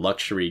bunch of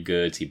luxury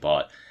goods. He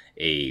bought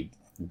a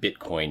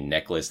Bitcoin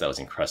necklace that was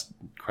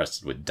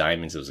encrusted with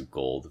diamonds. It was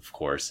gold, of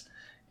course.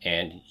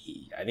 And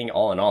I think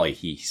all in all,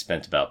 he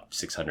spent about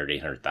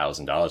 $600,000,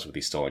 $800,000 with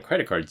these stolen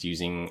credit cards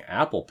using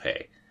Apple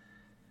Pay.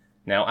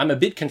 Now, I'm a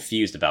bit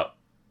confused about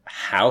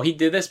how he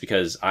did this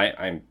because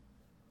I'm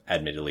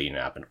admittedly an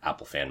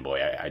Apple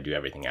fanboy. I do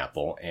everything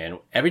Apple. And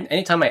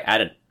anytime I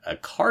added a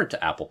card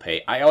to Apple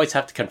Pay, I always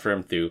have to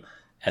confirm through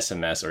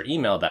SMS or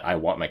email that I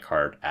want my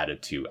card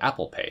added to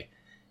Apple Pay.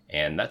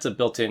 And that's a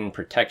built-in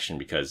protection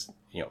because,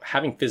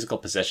 having physical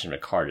possession of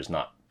a card is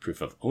not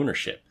proof of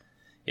ownership.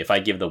 If I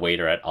give the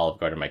waiter at Olive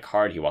Garden my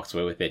card, he walks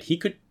away with it, he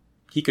could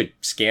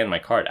scan my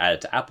card, add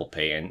it to Apple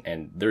Pay,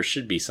 and there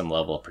should be some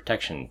level of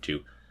protection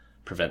to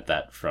prevent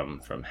that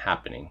from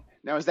happening.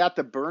 Now, is that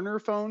the burner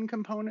phone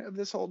component of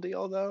this whole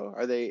deal, though?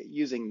 Are they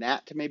using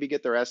that to maybe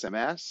get their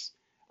SMS?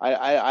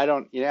 I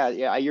don't. Yeah.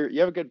 You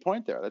have a good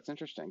point there. That's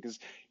interesting because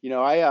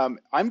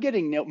I'm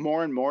getting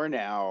more and more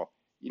now.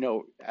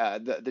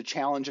 The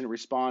challenge and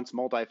response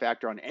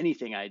multi-factor on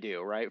anything I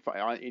do, right?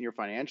 In your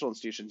financial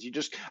institutions,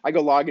 I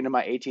go log into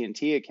my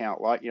AT&T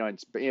account,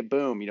 and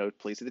boom,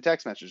 please see the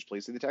text message,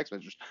 please see the text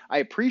message. I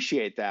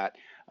appreciate that.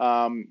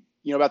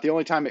 About the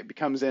only time it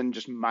becomes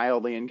just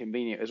mildly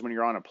inconvenient is when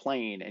you're on a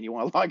plane and you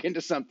want to log into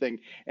something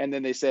and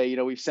then they say,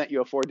 we've sent you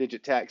a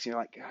 4-digit text. And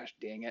you're like, gosh,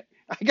 dang it.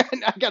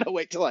 I got to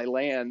wait till I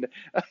land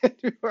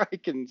before I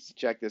can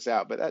check this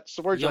out. But that's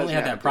you only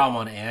have that problem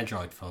on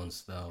Android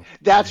phones, though.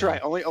 That's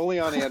right. Only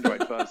on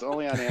Android phones.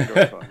 Only on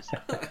Android phones.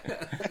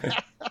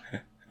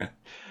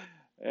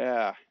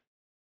 Yeah.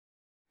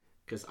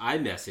 Because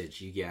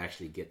iMessage, you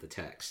actually get the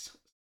text.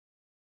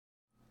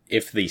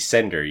 If the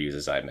sender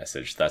uses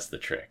iMessage, that's the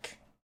trick.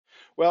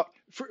 Well,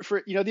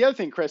 for the other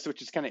thing, Chris,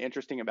 which is kind of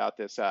interesting about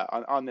this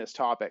on this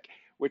topic,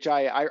 which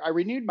I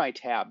renewed my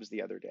tabs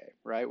the other day,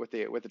 right, with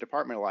the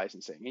Department of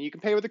Licensing, and you can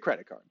pay with a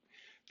credit card,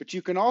 but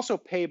you can also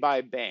pay by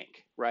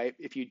bank, right?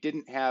 If you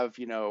didn't have,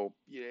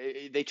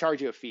 they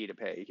charge you a fee to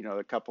pay,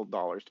 a couple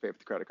dollars to pay for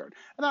the credit card.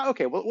 And I thought,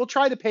 okay, we'll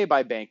try the pay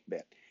by bank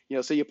bit.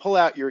 So you pull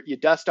out you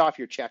dust off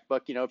your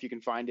checkbook, if you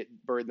can find it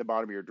buried in the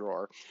bottom of your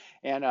drawer,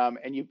 and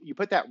you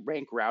put that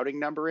bank routing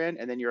number in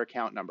and then your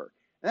account number,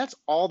 and that's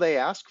all they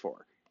ask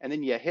for. And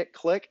then you hit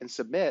click and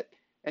submit.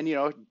 And,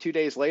 2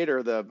 days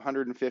later, the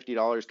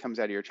 $150 comes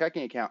out of your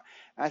checking account.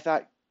 And I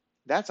thought,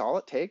 that's all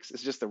it takes.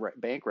 It's just the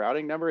bank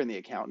routing number and the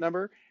account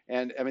number.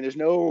 And I mean, there's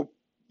no,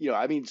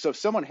 so if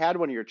someone had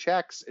one of your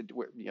checks,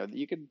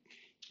 you could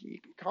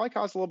probably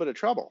cause a little bit of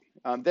trouble.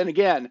 Then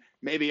again,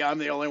 maybe I'm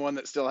the only one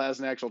that still has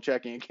an actual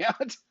checking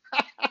account.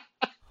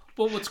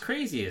 Well, what's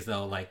crazy is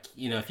though,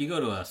 if you go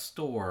to a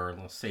store,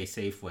 let's say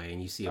Safeway,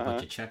 and you see a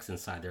bunch of checks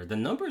inside there, the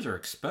numbers are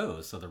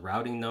exposed. So the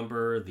routing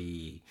number,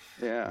 the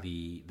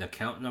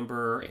account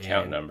number,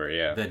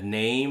 the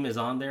name is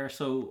on there.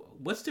 So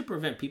what's to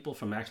prevent people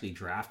from actually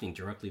drafting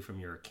directly from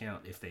your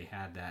account if they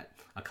had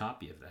a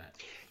copy of that?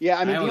 Yeah,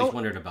 I always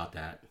wondered about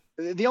that.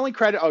 The only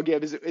credit I'll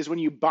give is when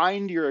you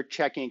bind your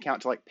checking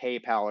account to like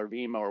PayPal or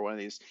Venmo or one of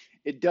these,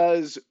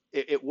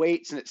 it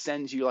waits and it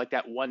sends you like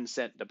that 1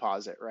 cent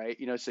deposit, right?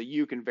 So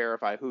you can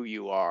verify who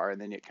you are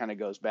and then it kind of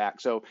goes back.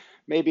 So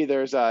maybe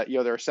there's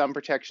there are some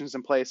protections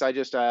in place. I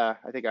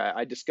think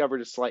I discovered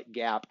a slight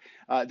gap.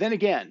 Then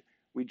again,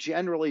 we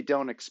generally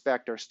don't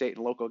expect our state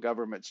and local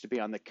governments to be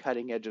on the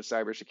cutting edge of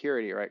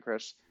cybersecurity, right,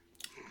 Chris?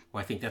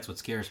 Well, I think that's what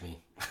scares me.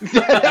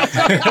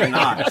 They're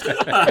not.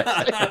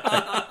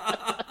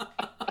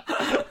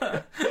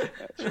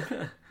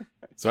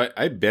 So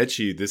I bet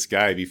you this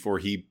guy, before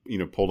he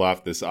pulled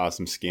off this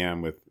awesome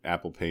scam with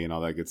Apple Pay and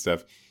all that good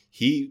stuff,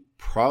 he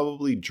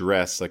probably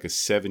dressed like a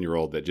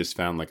 7-year-old that just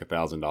found like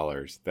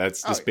 $1,000.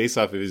 That's just based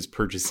off of his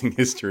purchasing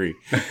history.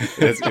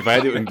 If I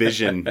had to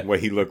envision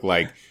what he looked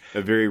like,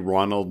 a very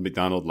Ronald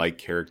McDonald-like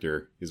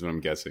character is what I'm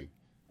guessing.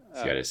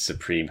 He's got his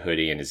Supreme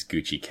hoodie and his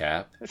Gucci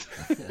cap.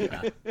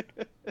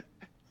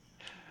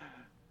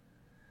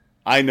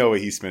 I know what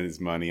he spent his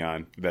money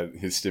on,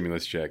 his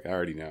stimulus check. I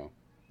already know.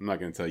 I'm not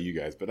going to tell you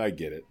guys, but I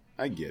get it.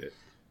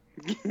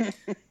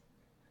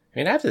 I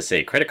mean, I have to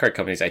say, credit card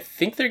companies, I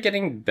think they're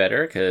getting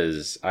better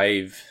because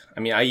I've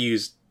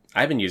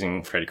been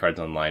using credit cards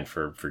online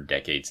for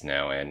decades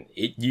now, and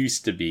it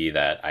used to be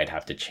that I'd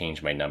have to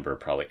change my number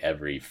probably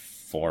every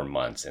 4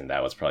 months, and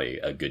that was probably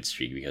a good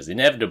streak because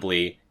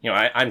inevitably,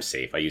 I'm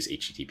safe. I use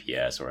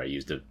HTTPS, or I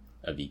used a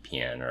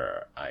VPN,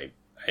 or I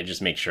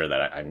just make sure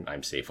that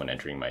I'm safe when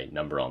entering my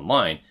number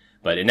online.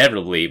 But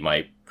inevitably,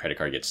 my credit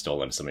card gets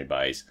stolen. Somebody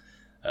buys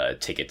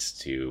tickets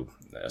to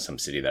some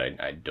city that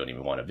I don't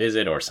even want to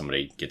visit, or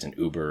somebody gets an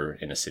Uber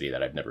in a city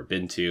that I've never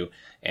been to,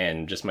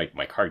 and just my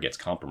card gets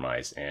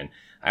compromised. And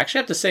I actually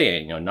have to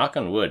say, knock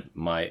on wood,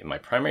 my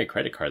primary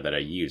credit card that I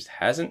used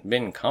hasn't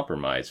been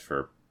compromised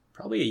for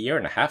probably a year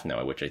and a half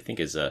now, which I think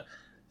is a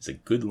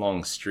good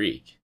long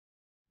streak.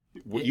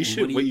 What you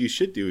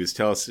should do is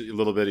tell us a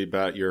little bit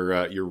about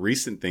your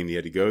recent thing you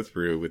had to go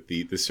through with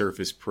the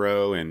Surface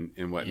Pro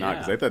and whatnot,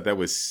 because I thought that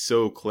was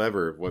so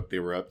clever what they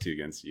were up to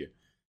against you.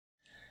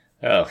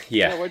 Oh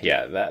yeah.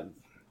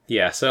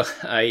 So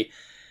I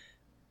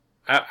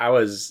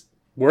was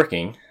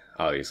working.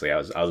 Obviously, I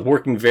was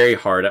working very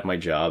hard at my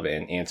job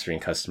and answering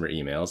customer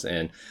emails,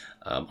 and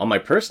on my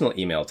personal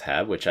email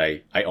tab, which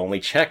I only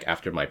check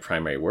after my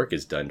primary work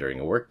is done during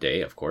a work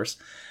day, of course.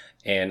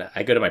 And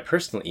I go to my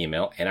personal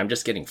email, and I'm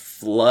just getting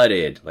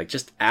flooded, like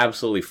just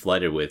absolutely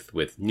flooded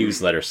with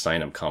newsletter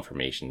sign-up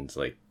confirmations,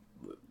 like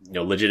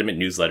legitimate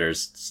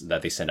newsletters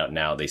that they send out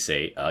now. They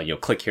say,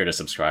 click here to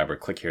subscribe or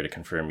click here to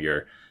confirm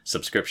your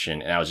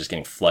subscription. And I was just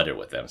getting flooded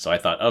with them. So I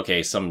thought,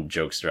 okay, some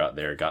jokester out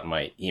there got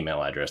my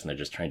email address and they're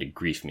just trying to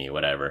grief me,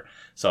 whatever.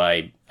 So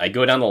I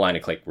go down the line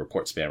and click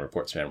report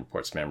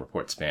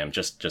spam,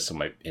 just so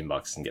my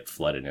inbox can get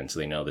flooded in so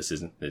they know this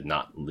isn't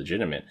not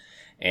legitimate.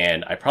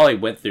 And I probably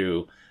went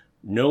through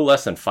no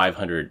less than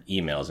 500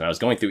 emails, and I was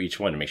going through each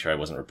one to make sure I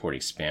wasn't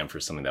reporting spam for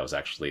something that was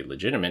actually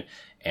legitimate.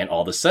 And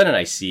all of a sudden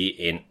I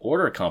see an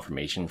order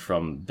confirmation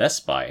from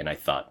Best Buy, and I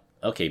thought,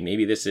 okay,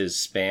 maybe this is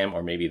spam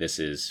or maybe this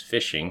is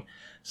phishing.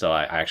 So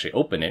I actually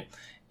open it,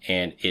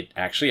 and it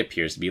actually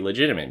appears to be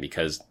legitimate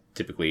because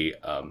typically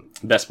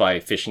Best Buy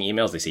phishing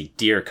emails, they say,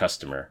 "Dear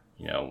customer,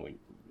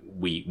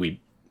 we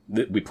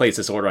place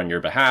this order on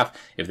your behalf.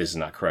 If this is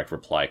not correct,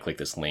 reply, click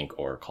this link,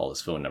 or call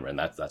this phone number," and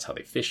that's how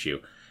they phish you.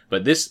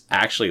 But this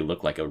actually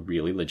looked like a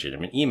really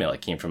legitimate email.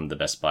 It came from the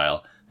Best Buy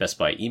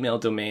email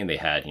domain. They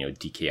had,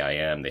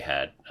 DKIM, they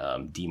had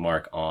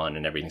DMARC on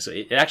and everything. So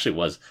it actually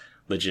was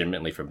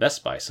legitimately from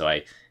Best Buy. So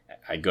I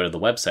go to the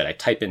website, I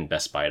type in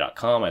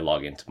bestbuy.com, I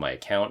log into my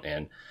account,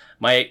 and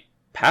my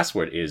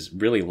password is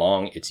really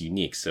long. It's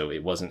unique, so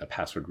it wasn't a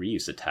password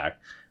reuse attack.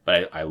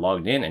 But I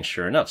logged in, and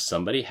sure enough,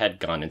 somebody had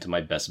gone into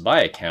my Best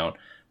Buy account,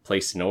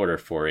 placed an order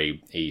for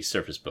a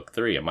Surface Book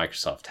 3, a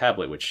Microsoft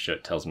tablet, which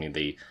tells me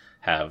they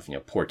have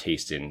poor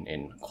taste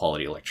in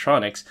quality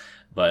electronics,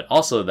 but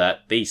also that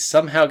they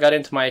somehow got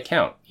into my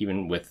account,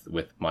 even with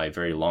my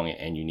very long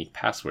and unique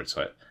password.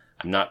 So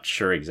I'm not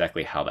sure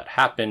exactly how that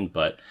happened,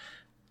 but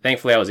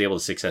thankfully I was able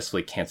to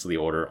successfully cancel the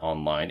order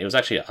online. It was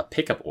actually a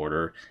pickup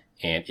order,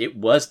 and it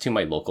was to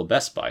my local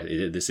Best Buy.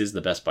 This is the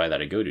Best Buy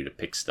that I go to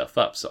pick stuff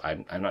up. So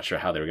I'm not sure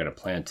how they were going to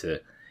plan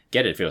to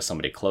get it, if it was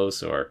somebody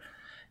close or...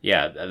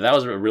 Yeah, that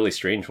was a really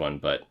strange one,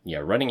 but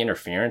running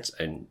interference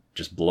and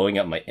just blowing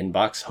up my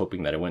inbox,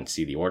 hoping that I wouldn't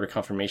see the order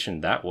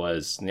confirmation, that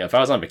was, if I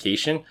was on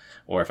vacation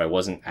or if I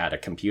wasn't at a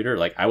computer,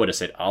 like I would have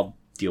said, I'll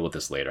deal with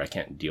this later. I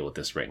can't deal with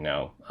this right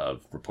now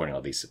of reporting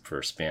all these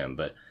for spam,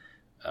 but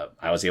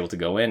I was able to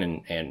go in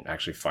and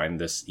actually find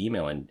this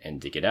email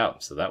and dig it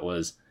out. So that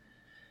was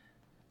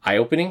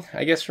eye-opening,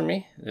 I guess, for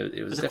me.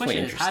 It was definitely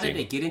interesting. How did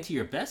they get into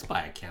your Best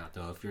Buy account,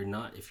 though, if you're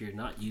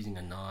not using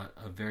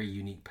a very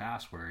unique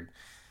password?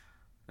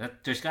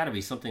 There's got to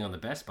be something on the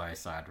Best Buy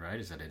side, right?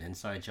 Is that an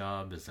inside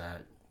job? Is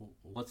that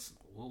what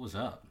was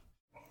up?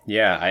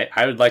 Yeah,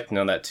 I would like to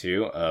know that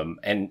too.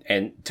 And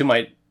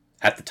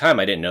at the time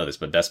I didn't know this,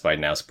 but Best Buy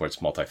now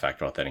supports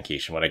multi-factor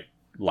authentication. When I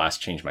last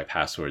changed my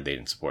password, they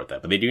didn't support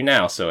that, but they do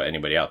now. So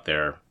anybody out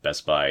there,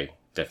 Best Buy,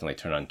 definitely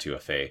turn on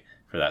 2FA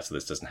for that, so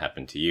this doesn't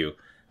happen to you.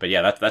 But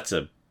yeah, that's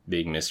a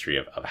big mystery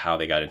of how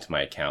they got into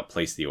my account,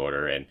 placed the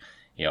order, and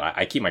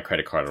I keep my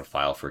credit card on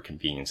file for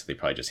convenience. So they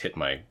probably just hit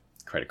my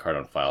credit card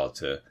on file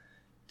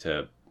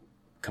to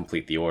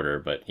complete the order,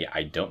 but yeah,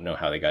 I don't know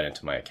how they got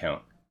into my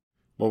account.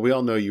 Well, we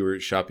all know you were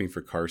shopping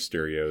for car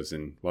stereos,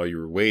 and while you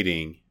were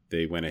waiting,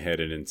 they went ahead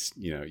and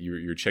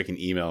you were checking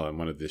email on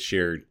one of the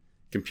shared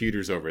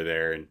computers over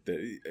there, and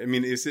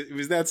it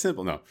was that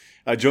simple. No,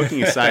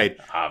 joking aside,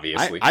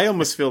 obviously, I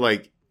almost feel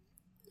like,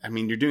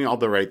 you're doing all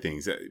the right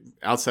things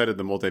outside of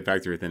the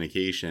multi-factor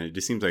authentication. It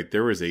just seems like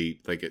there was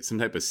some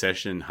type of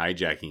session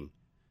hijacking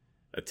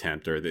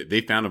attempt, or they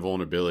found a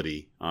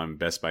vulnerability on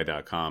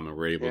bestbuy.com and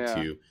were able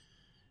to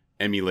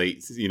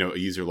emulate, a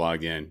user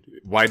login.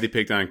 Why they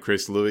picked on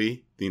Chris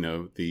Louis,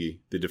 the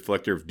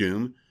deflector of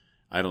doom,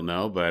 I don't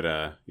know, but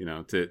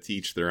to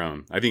each their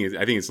own. I think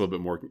it's a little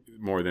bit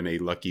more than a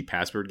lucky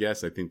password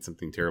guess. I think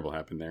something terrible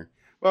happened there.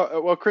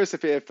 Well, Chris,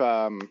 if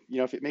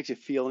it makes you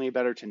feel any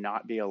better to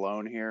not be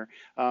alone here,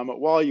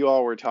 while you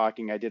all were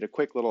talking, I did a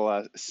quick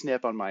little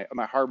snip on my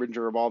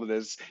harbinger of all of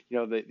this,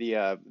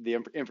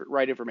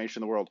 right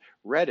information in the world.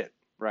 Reddit,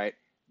 right?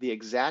 The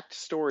exact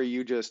story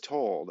you just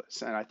told,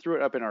 and I threw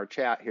it up in our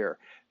chat here.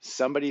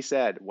 Somebody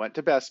said, went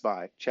to Best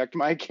Buy, checked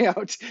my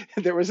account,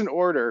 there was an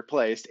order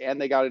placed,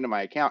 and they got into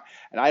my account.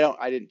 And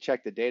I didn't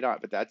check the date on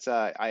it, but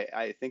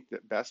I think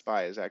that Best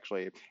Buy has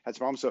actually had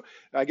some problems. So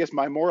I guess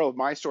my moral of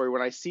my story,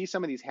 when I see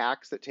some of these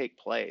hacks that take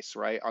place,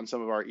 right, on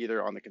some of our,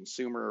 either on the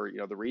consumer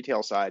or, the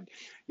retail side,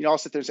 I'll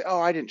sit there and say, oh,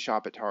 I didn't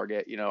shop at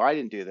Target, I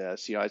didn't do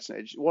this,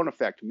 it won't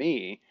affect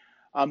me.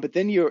 But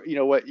then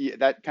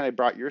that kind of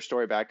brought your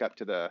story back up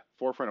to the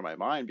forefront of my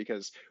mind,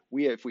 because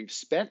if we've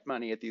spent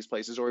money at these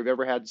places, or we've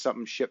ever had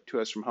something shipped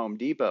to us from Home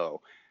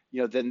Depot,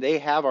 then they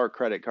have our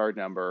credit card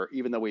number,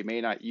 even though we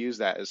may not use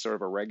that as sort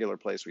of a regular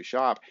place we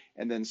shop.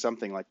 And then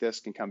something like this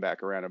can come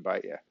back around and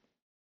bite you.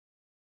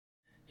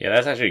 Yeah,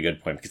 that's actually a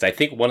good point, because I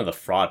think one of the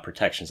fraud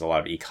protections a lot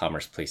of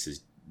e-commerce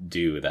places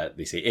do, that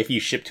they say if you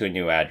ship to a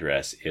new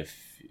address,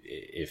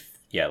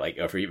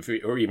 or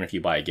even if you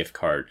buy a gift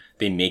card,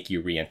 they make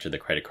you re-enter the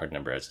credit card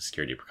number as a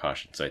security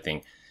precaution. So I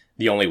think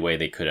the only way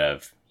they could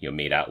have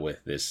made out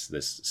with this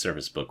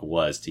service book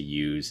was to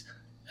use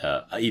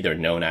either a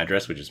known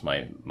address, which is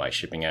my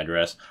shipping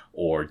address,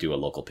 or do a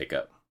local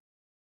pickup.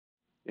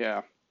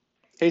 Yeah.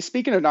 Hey,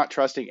 speaking of not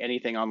trusting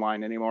anything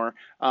online anymore,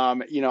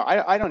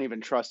 I don't even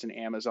trust an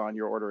Amazon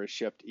 "your order is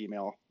shipped"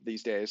 email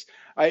these days.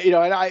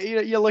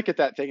 You look at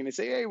that thing and they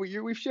say, hey,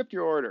 we've shipped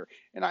your order,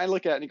 and I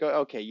look at it and go,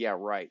 okay, yeah,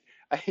 right.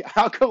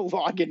 I'll go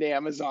log into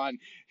Amazon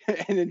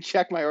and then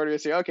check my order and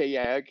say, okay,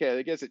 I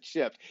guess it's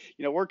shipped.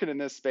 Working in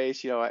this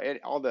space, and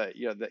all the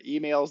the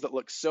emails that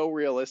look so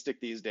realistic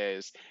these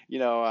days,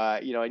 and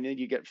then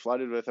you get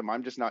flooded with them.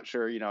 I'm just not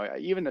sure,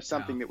 even if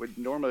something that would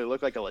normally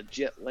look like a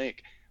legit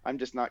link, I'm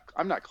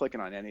not clicking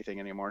on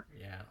anything anymore.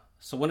 Yeah.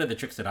 So one of the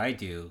tricks that I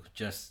do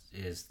just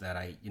is that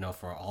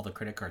for all the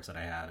credit cards that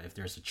I have, if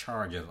there's a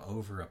charge of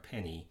over a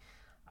penny,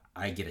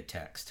 I get a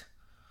text.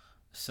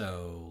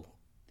 So,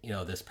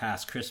 this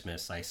past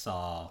Christmas, I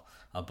saw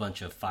a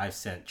bunch of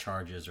 5-cent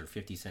charges or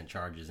 50-cent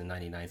charges and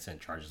 99-cent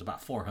charges,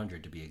 about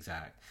 400 to be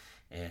exact.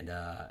 And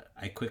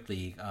I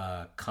quickly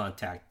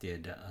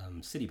contacted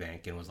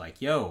Citibank and was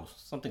like, yo,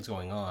 something's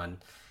going on.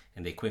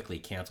 And they quickly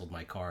canceled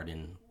my card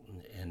and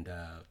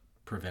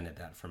prevented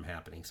that from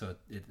happening. So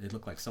it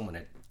looked like someone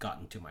had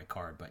gotten to my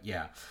card. But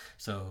yeah,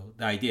 so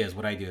the idea is,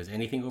 what I do is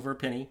anything over a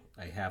penny,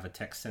 I have a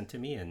text sent to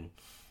me, and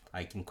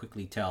I can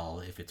quickly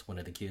tell if it's one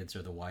of the kids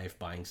or the wife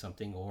buying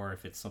something, or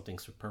if it's something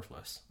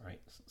superfluous,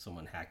 right?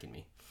 Someone hacking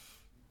me.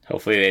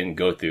 Hopefully they didn't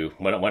go through,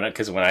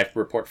 because when I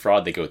report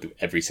fraud, they go through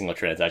every single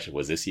transaction.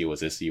 Was this you? Was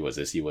this you? Was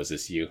this you? Was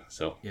this you?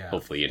 So yeah.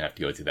 Hopefully you didn't have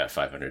to go through that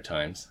 500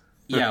 times.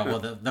 Yeah, well,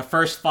 the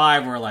first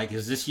 5 were like,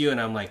 is this you?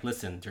 And I'm like,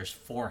 listen, there's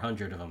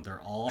 400 of them.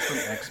 They're all from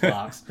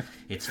Xbox.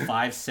 It's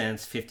 5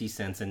 cents, 50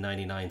 cents, and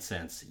 99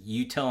 cents.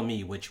 You tell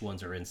me which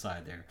ones are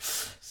inside there.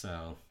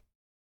 So.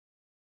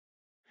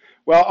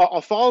 Well,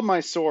 I'll follow my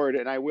sword,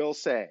 and I will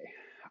say,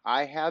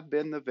 I have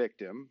been the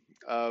victim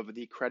of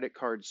the credit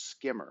card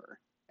skimmer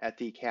at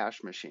the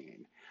cash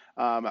machine.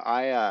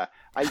 I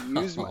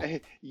used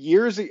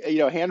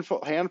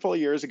handful of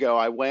years ago,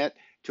 I went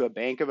to a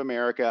Bank of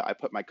America. I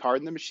put my card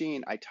in the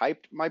machine. I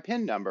typed my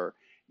PIN number,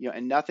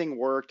 and nothing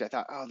worked. I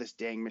thought, oh, this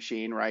dang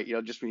machine, right?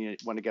 Just when you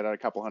want to get out a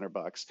couple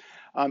 $100.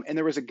 And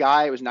there was a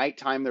guy, it was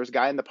nighttime. There was a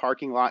guy in the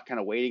parking lot kind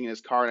of waiting in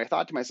his car. And I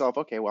thought to myself,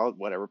 okay, well,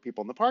 whatever,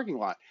 people in the parking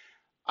lot.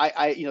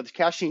 The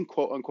cash machine,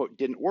 quote unquote,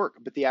 didn't work,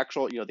 but the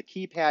actual, the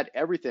keypad,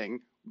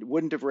 everything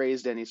wouldn't have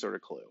raised any sort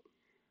of clue.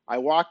 I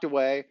walked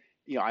away,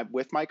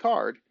 with my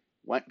card,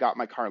 got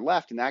my car,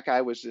 left. And that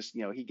guy was just,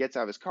 he gets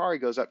out of his car, he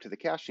goes up to the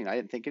cash machine. I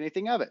didn't think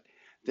anything of it.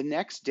 The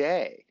next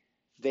day,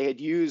 they had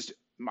used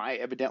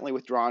evidently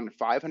withdrawn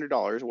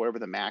 $500, whatever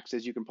the max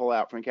is you can pull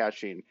out from a cash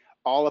machine,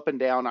 all up and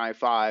down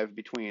I-5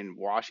 between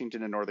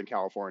Washington and Northern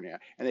California.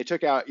 And they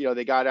took out,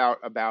 they got out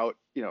about,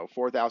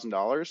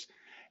 $4,000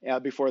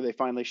 before they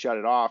finally shut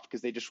it off,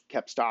 because they just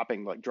kept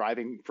stopping, like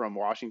driving from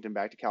Washington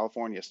back to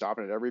California,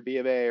 stopping at every B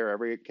of A or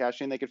every cash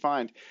machine they could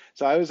find.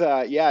 So I was,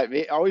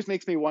 it always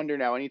makes me wonder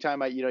now,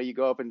 anytime you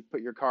go up and put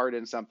your card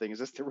in something, is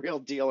this the real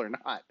deal or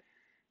not?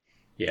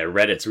 Yeah,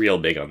 Reddit's real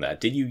big on that.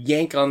 Did you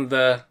yank on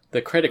the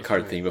credit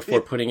card thing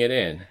before putting it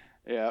in?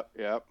 Yep.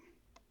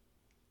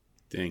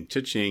 Dang,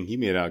 cha-ching, he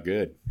made out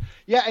good.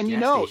 Yeah, and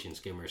Gas station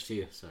skimmers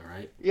too, so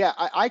right? Yeah,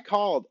 I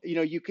called,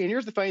 you can,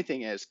 here's the funny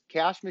thing is,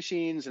 cash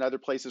machines and other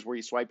places where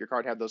you swipe your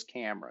card have those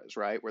cameras,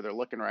 right? Where they're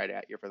looking right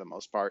at you for the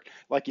most part.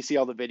 Like you see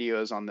all the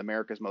videos on the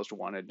America's Most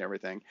Wanted and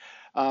everything.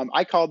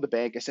 I called the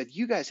bank. I said,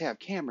 you guys have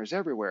cameras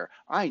everywhere.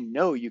 I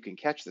know you can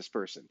catch this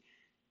person.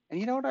 And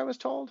you know what I was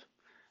told?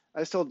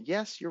 I was told,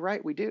 yes, you're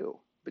right, we do.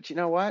 But you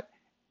know what?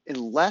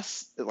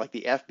 Unless like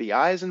the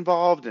FBI is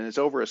involved and it's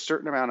over a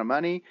certain amount of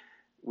money,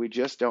 we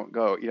just don't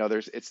go.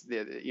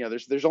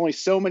 There's only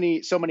so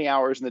many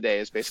hours in the day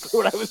is basically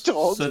what I was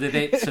told. So did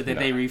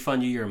they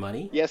refund you your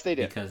money? Yes, they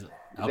did. Because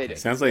Okay.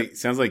 Sounds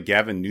like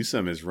Gavin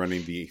Newsom is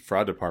running the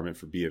fraud department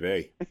for B of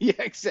A. Yeah,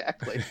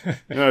 exactly.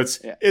 No,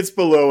 it's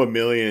below $1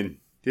 million.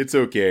 It's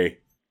okay.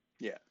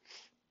 Yeah.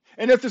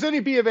 And if there's any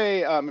B of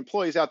A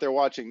employees out there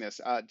watching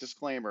this,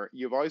 disclaimer,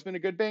 you've always been a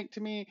good bank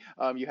to me.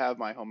 You have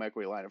my home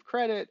equity line of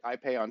credit. I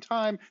pay on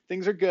time.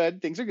 Things are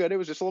good. Things are good. It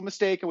was just a little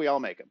mistake, and we all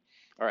make them.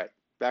 All right.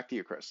 Back to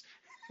you, Chris.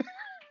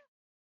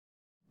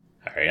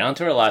 All right, on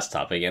to our last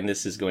topic, and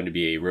this is going to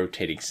be a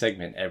rotating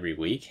segment every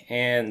week.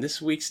 And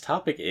this week's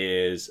topic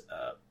is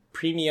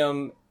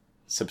premium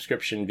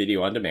subscription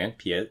video on demand,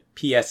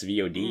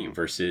 PSVOD,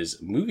 versus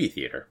movie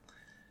theater.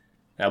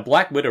 Now,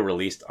 Black Widow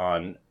released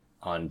on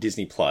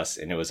Disney Plus,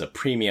 and it was a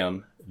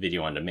premium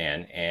video on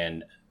demand,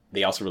 and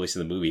they also released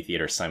in the movie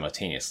theater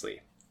simultaneously.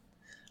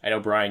 I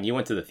know, Brian, you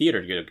went to the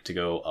theater to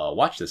go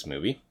watch this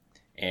movie,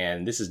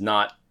 and this is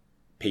not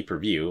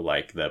pay-per-view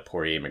like the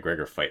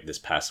Poirier-McGregor fight this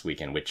past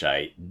weekend, which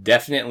I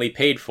definitely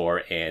paid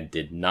for and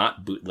did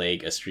not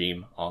bootleg a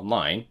stream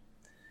online.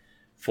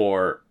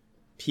 For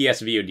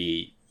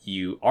PSVOD,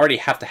 you already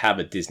have to have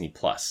a Disney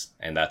Plus,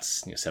 and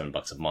that's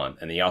 $7 a month,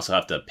 and then you also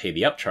have to pay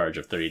the upcharge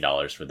of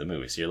 $30 for the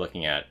movie. So you're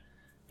looking at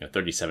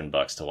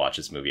 $37 to watch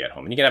this movie at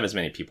home, and you can have as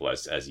many people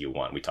as you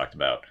want. We talked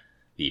about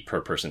the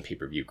per-person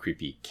pay-per-view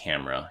creepy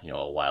camera,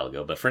 a while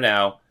ago, but for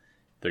now,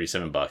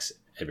 $37,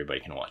 everybody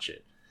can watch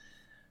it.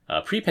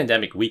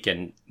 Pre-pandemic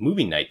weekend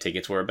movie night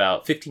tickets were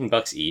about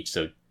 $15 each,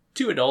 so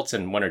 2 adults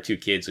and 1 or 2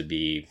 kids would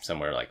be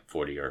somewhere like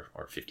 $40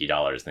 or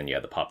 $50. Then you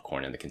have the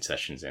popcorn and the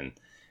concessions and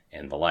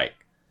the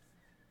like.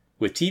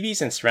 With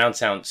TVs and surround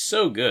sound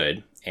so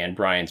good, and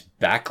Brian's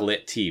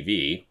backlit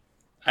TV,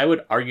 I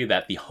would argue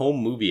that the home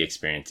movie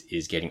experience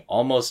is getting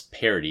almost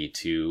parity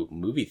to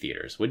movie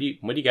theaters. What do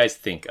you guys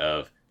think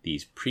of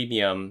these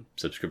premium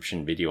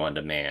subscription video on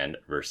demand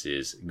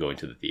versus going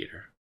to the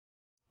theater?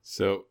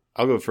 So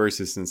I'll go first,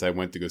 since I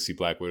went to go see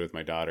Black Widow with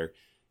my daughter.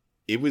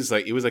 It was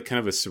like kind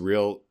of a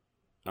surreal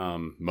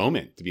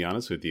moment, to be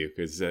honest with you,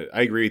 because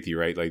I agree with you,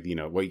 right? Like,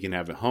 what you can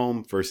have at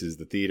home versus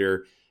the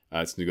theater,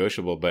 it's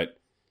negotiable, but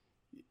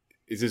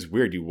it's just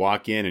weird. You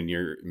walk in and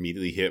you're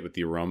immediately hit with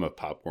the aroma of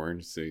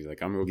popcorn. So you're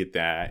like, I'm going to go get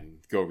that and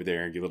go over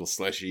there and get a little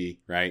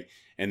slushy, right?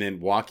 And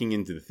then walking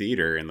into the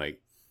theater and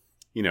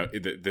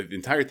the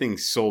entire thing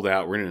sold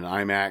out. We're in an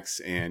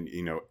IMAX and,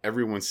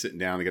 everyone's sitting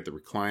down. They got the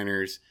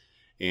recliners.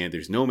 And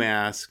there's no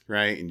mask,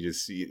 right? And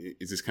it's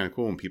just kind of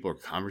cool when people are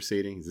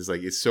conversating. It's just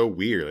it's so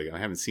weird. Like, I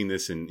haven't seen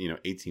this in,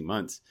 18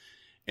 months.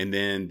 And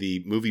then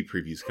the movie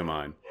previews come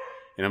on.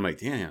 And I'm like,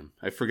 damn,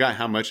 I forgot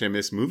how much I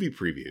miss movie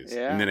previews.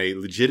 Yeah. And then I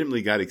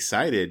legitimately got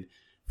excited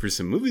for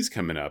some movies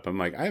coming up. I'm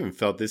like, I haven't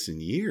felt this in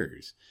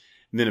years.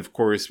 And then, of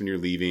course, when you're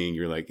leaving,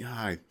 you're like,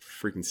 I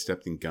freaking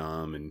stepped in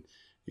gum. And,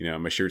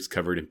 my shirt's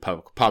covered in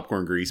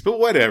popcorn grease. But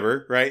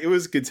whatever, right? It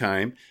was a good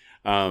time.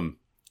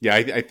 Yeah,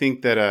 I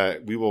think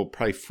that we will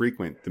probably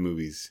frequent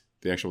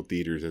the actual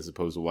theaters, as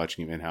opposed to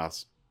watching them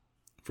in-house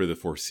for the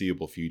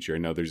foreseeable future. I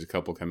know there's a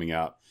couple coming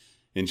out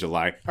in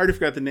July. I already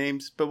forgot the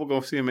names, but we'll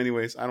go see them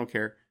anyways. I don't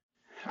care.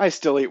 I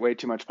still eat way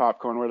too much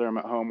popcorn, whether I'm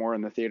at home or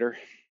in the theater.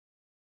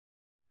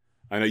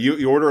 I know.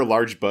 You order a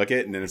large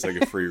bucket, and then it's like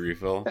a free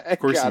refill. Of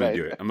course I'm going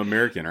to do it. I'm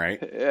American, right?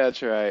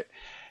 That's right.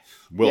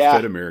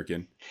 Well-fed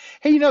American.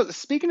 Hey,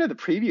 speaking of the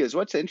previews,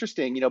 what's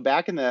interesting,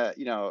 back in the,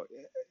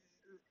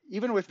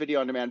 even with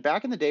video on demand,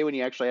 back in the day when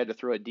you actually had to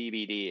throw a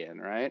DVD in,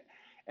 right?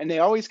 And they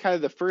always kind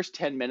of, the first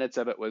 10 minutes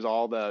of it was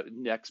all the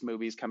next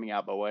movies coming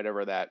out by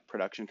whatever that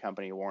production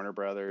company, Warner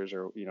Brothers,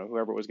 or,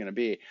 whoever it was going to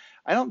be.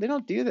 They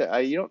don't do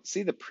that. You don't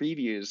see the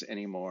previews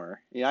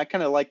anymore. I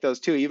kind of like those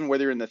too, even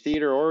whether you're in the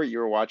theater or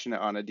you're watching it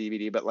on a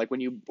DVD. But like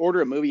when you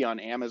order a movie on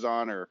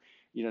Amazon or,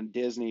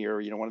 Disney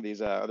or, one of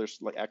these others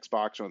like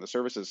Xbox or one of the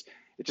services,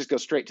 it just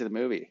goes straight to the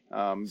movie.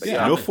 No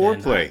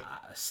foreplay.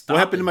 What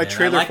happened to my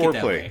trailer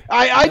foreplay?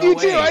 I do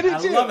too. I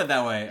love it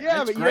that way.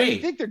 Yeah, it's but great.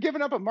 you think they're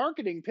giving up a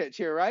marketing pitch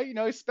here, right?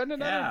 Spend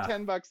another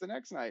 $10 the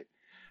next night.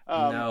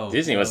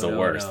 Disney was the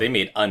worst. They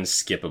made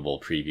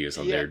unskippable previews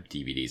on their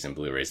DVDs and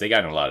Blu-rays. They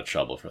got in a lot of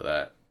trouble for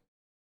that.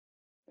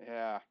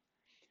 Yeah.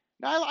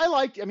 Now, I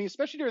liked,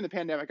 especially during the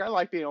pandemic, I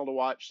like being able to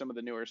watch some of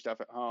the newer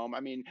stuff at home.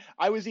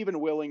 I was even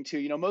willing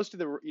to, most of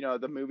the,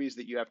 the movies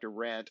that you have to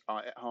rent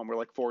at home were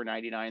like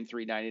 $4.99,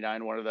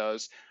 $3.99, one of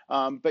those.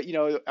 But,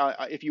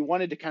 if you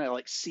wanted to kind of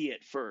like see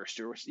it first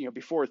or,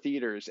 before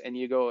theaters and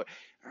you go,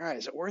 all right,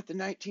 is it worth the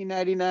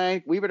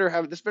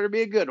 $19.99? This better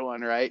be a good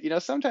one, right?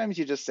 Sometimes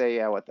you just say,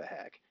 yeah, what the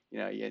heck?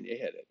 You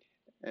hit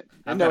it.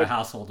 I've got a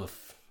household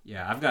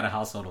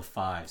of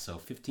 5, so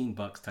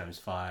 $15 times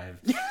 5.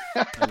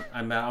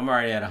 I'm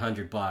already at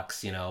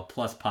 $100,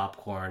 plus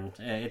popcorn.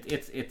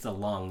 It's a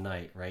long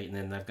night, right? And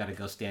then I've got to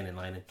go stand in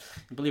line. And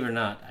believe it or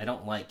not, I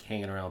don't like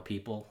hanging around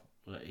people,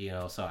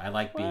 So I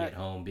like being at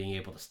home, being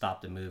able to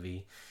stop the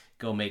movie,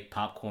 go make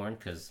popcorn,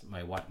 because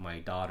my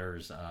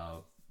daughter's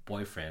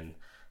boyfriend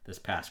this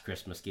past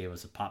Christmas gave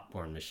us a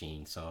popcorn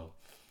machine, so.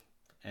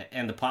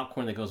 And the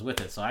popcorn that goes with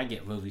it, so I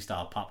get movie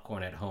style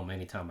popcorn at home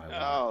anytime I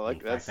want. Oh,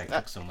 like in fact,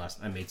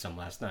 I made some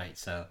last night,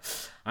 so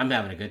I'm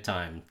having a good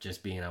time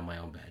just being on my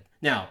own bed.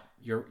 Now,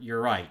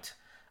 you're right.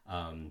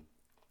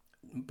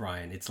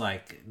 Brian. It's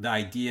like the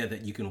idea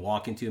that you can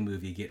walk into a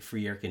movie, get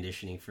free air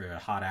conditioning for a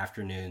hot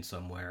afternoon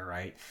somewhere,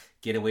 right?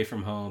 Get away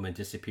from home and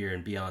disappear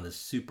and be on this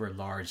super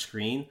large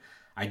screen.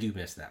 I do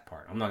miss that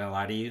part. I'm not gonna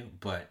lie to you,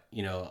 but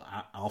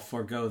I'll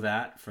forego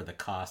that for the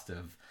cost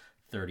of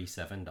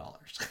 $37.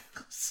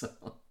 So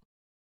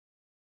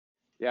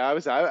Yeah,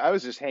 I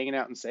was just hanging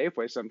out in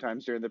Safeway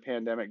sometimes during the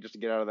pandemic just to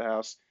get out of the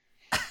house.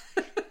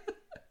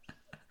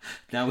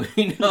 now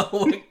we know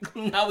it,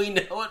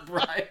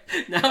 Brian.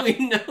 Now we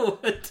know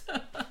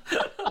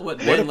what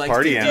Ben likes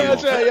party to do.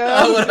 animal.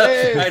 Yeah, that's right,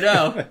 hey, I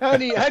know.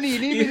 Honey, you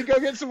need me to go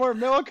get some more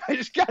milk? I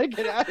just gotta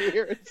get out of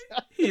here.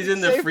 He's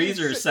in the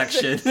freezer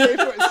section.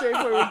 Safeway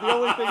was the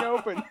only thing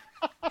open.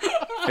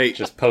 Hey,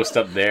 Just post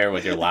up there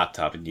with your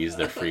laptop and use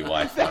their free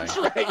Wi-Fi. That's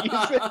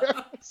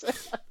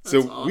right.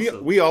 so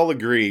awesome. we all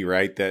agree,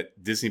 right,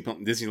 that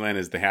Disneyland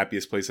is the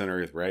happiest place on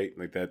earth, right?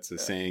 Like that's a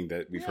saying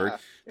that we've heard.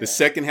 The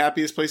second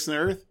happiest place on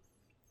earth,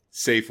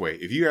 Safeway.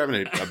 If you're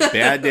having a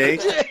bad day,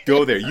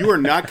 go there. You are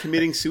not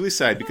committing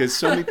suicide because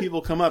so many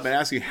people come up and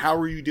ask you, how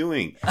are you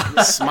doing?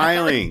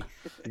 Smiling,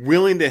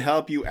 willing to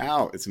help you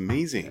out. It's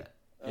amazing.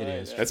 It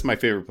is. That's my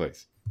favorite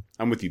place.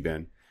 I'm with you,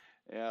 Ben.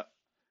 Yeah.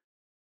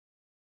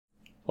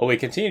 Well, we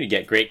continue to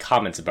get great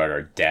comments about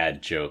our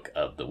dad joke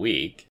of the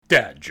week.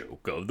 Dad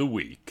joke of the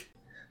week.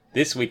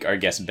 This week, our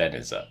guest Ben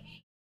is up.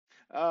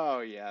 Oh,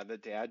 yeah, the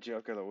dad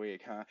joke of the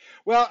week, huh?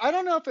 Well, I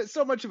don't know if it's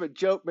so much of a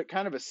joke, but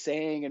kind of a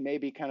saying and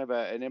maybe kind of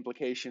an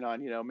implication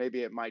on,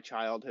 maybe at my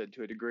childhood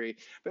to a degree.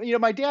 But,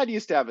 my dad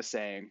used to have a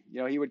saying,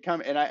 he would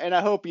come and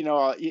I hope, you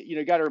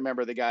got to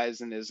remember the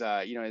guy's in his,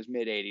 his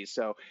mid 80s.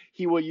 So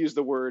he will use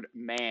the word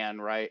man,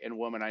 right? And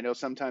woman. I know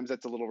sometimes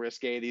that's a little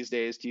risque these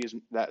days to use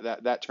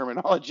that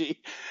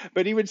terminology,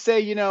 but he would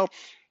say,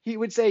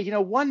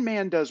 one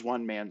man does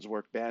one man's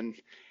work, Ben,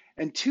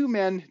 and two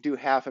men do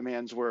half a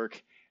man's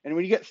work. And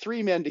when you get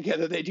three men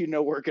together, they do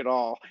no work at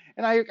all.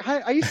 And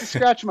I used to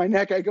scratch my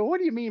neck. I go, what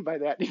do you mean by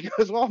that? And he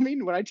goes, well, I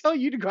mean, when I tell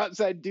you to go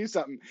outside and do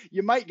something,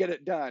 you might get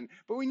it done.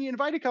 But when you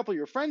invite a couple of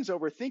your friends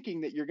over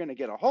thinking that you're going to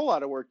get a whole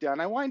lot of work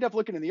done, I wind up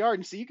looking in the yard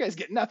and see you guys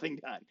get nothing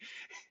done.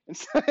 And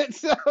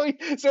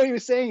so he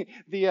was saying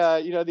the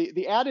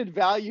added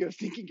value of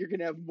thinking you're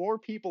going to have more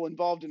people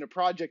involved in a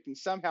project and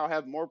somehow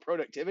have more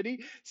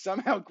productivity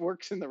somehow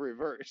works in the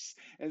reverse.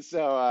 And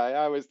so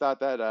I always thought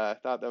that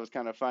was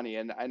kind of funny.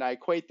 And I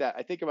equate that.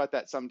 I think about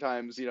that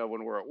sometimes,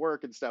 when we're at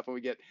work and stuff, and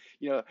we get,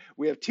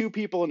 we have two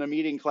people in a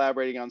meeting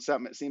collaborating on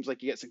something. It seems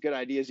like you get some good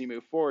ideas, you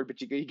move forward,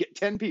 but you get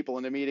 10 people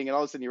in a meeting and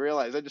all of a sudden you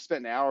realize I just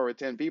spent an hour with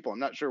 10 people. I'm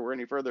not sure we're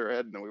any further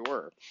ahead than we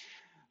were.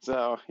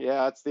 So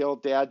yeah, it's the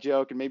old dad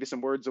joke and maybe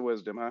some words of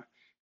wisdom, huh?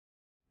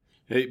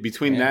 Hey,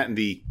 between that and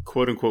the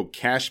quote unquote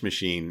cash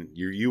machine,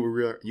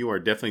 you are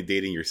definitely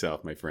dating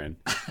yourself, my friend.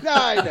 No,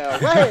 I know.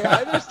 Hey,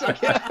 I'm still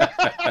kidding.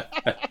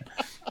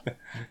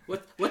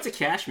 What's a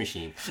cash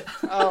machine?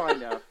 Oh, I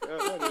know.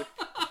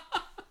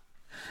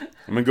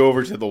 I'm gonna go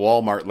over to the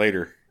Walmart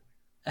later.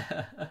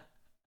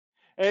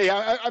 Hey,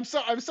 I'm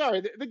sorry.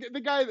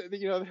 The guy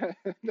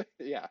that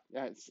yeah,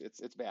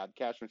 it's bad.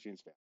 Cash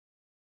machine's bad.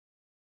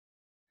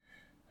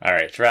 All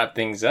right, to wrap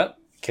things up,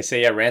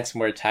 Kaseya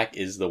ransomware attack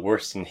is the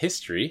worst in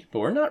history, but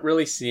we're not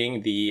really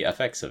seeing the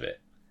effects of it.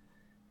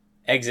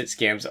 Exit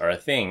scams are a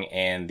thing,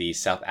 and the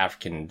South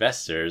African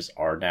investors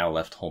are now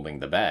left holding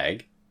the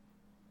bag.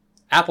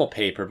 Apple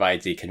Pay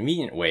provides a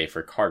convenient way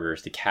for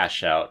carders to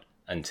cash out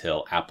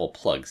until Apple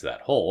plugs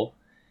that hole.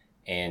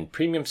 And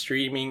premium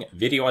streaming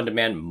video on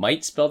demand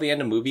might spell the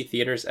end of movie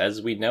theaters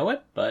as we know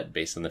it, but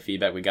based on the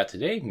feedback we got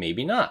today,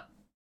 maybe not.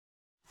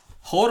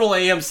 Hodl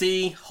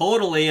AMC,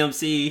 hodl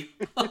AMC.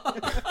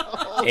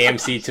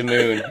 AMC to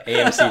moon,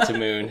 AMC to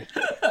moon.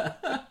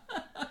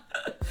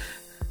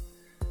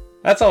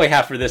 That's all we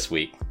have for this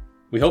week.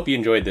 We hope you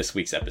enjoyed this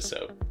week's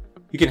episode.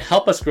 You can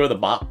help us grow the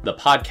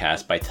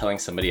podcast by telling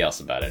somebody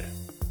else about it.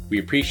 We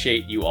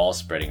appreciate you all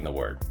spreading the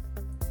word.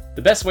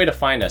 The best way to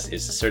find us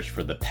is to search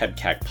for the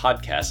PEBCAC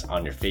podcast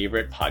on your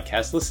favorite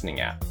podcast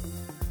listening app: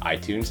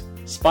 iTunes,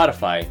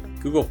 Spotify,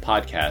 Google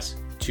Podcasts,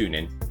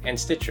 TuneIn, and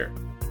Stitcher.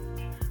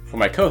 For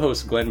my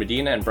co-hosts Glenn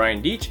Medina and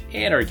Brian Deach,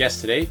 and our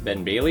guest today,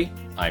 Ben Bailey,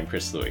 I'm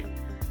Chris Louie.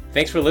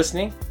 Thanks for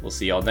listening. We'll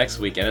see y'all next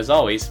week, and as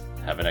always,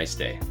 have a nice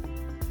day.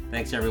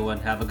 Thanks, everyone.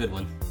 Have a good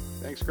one.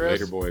 Thanks, Chris.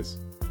 Later, boys.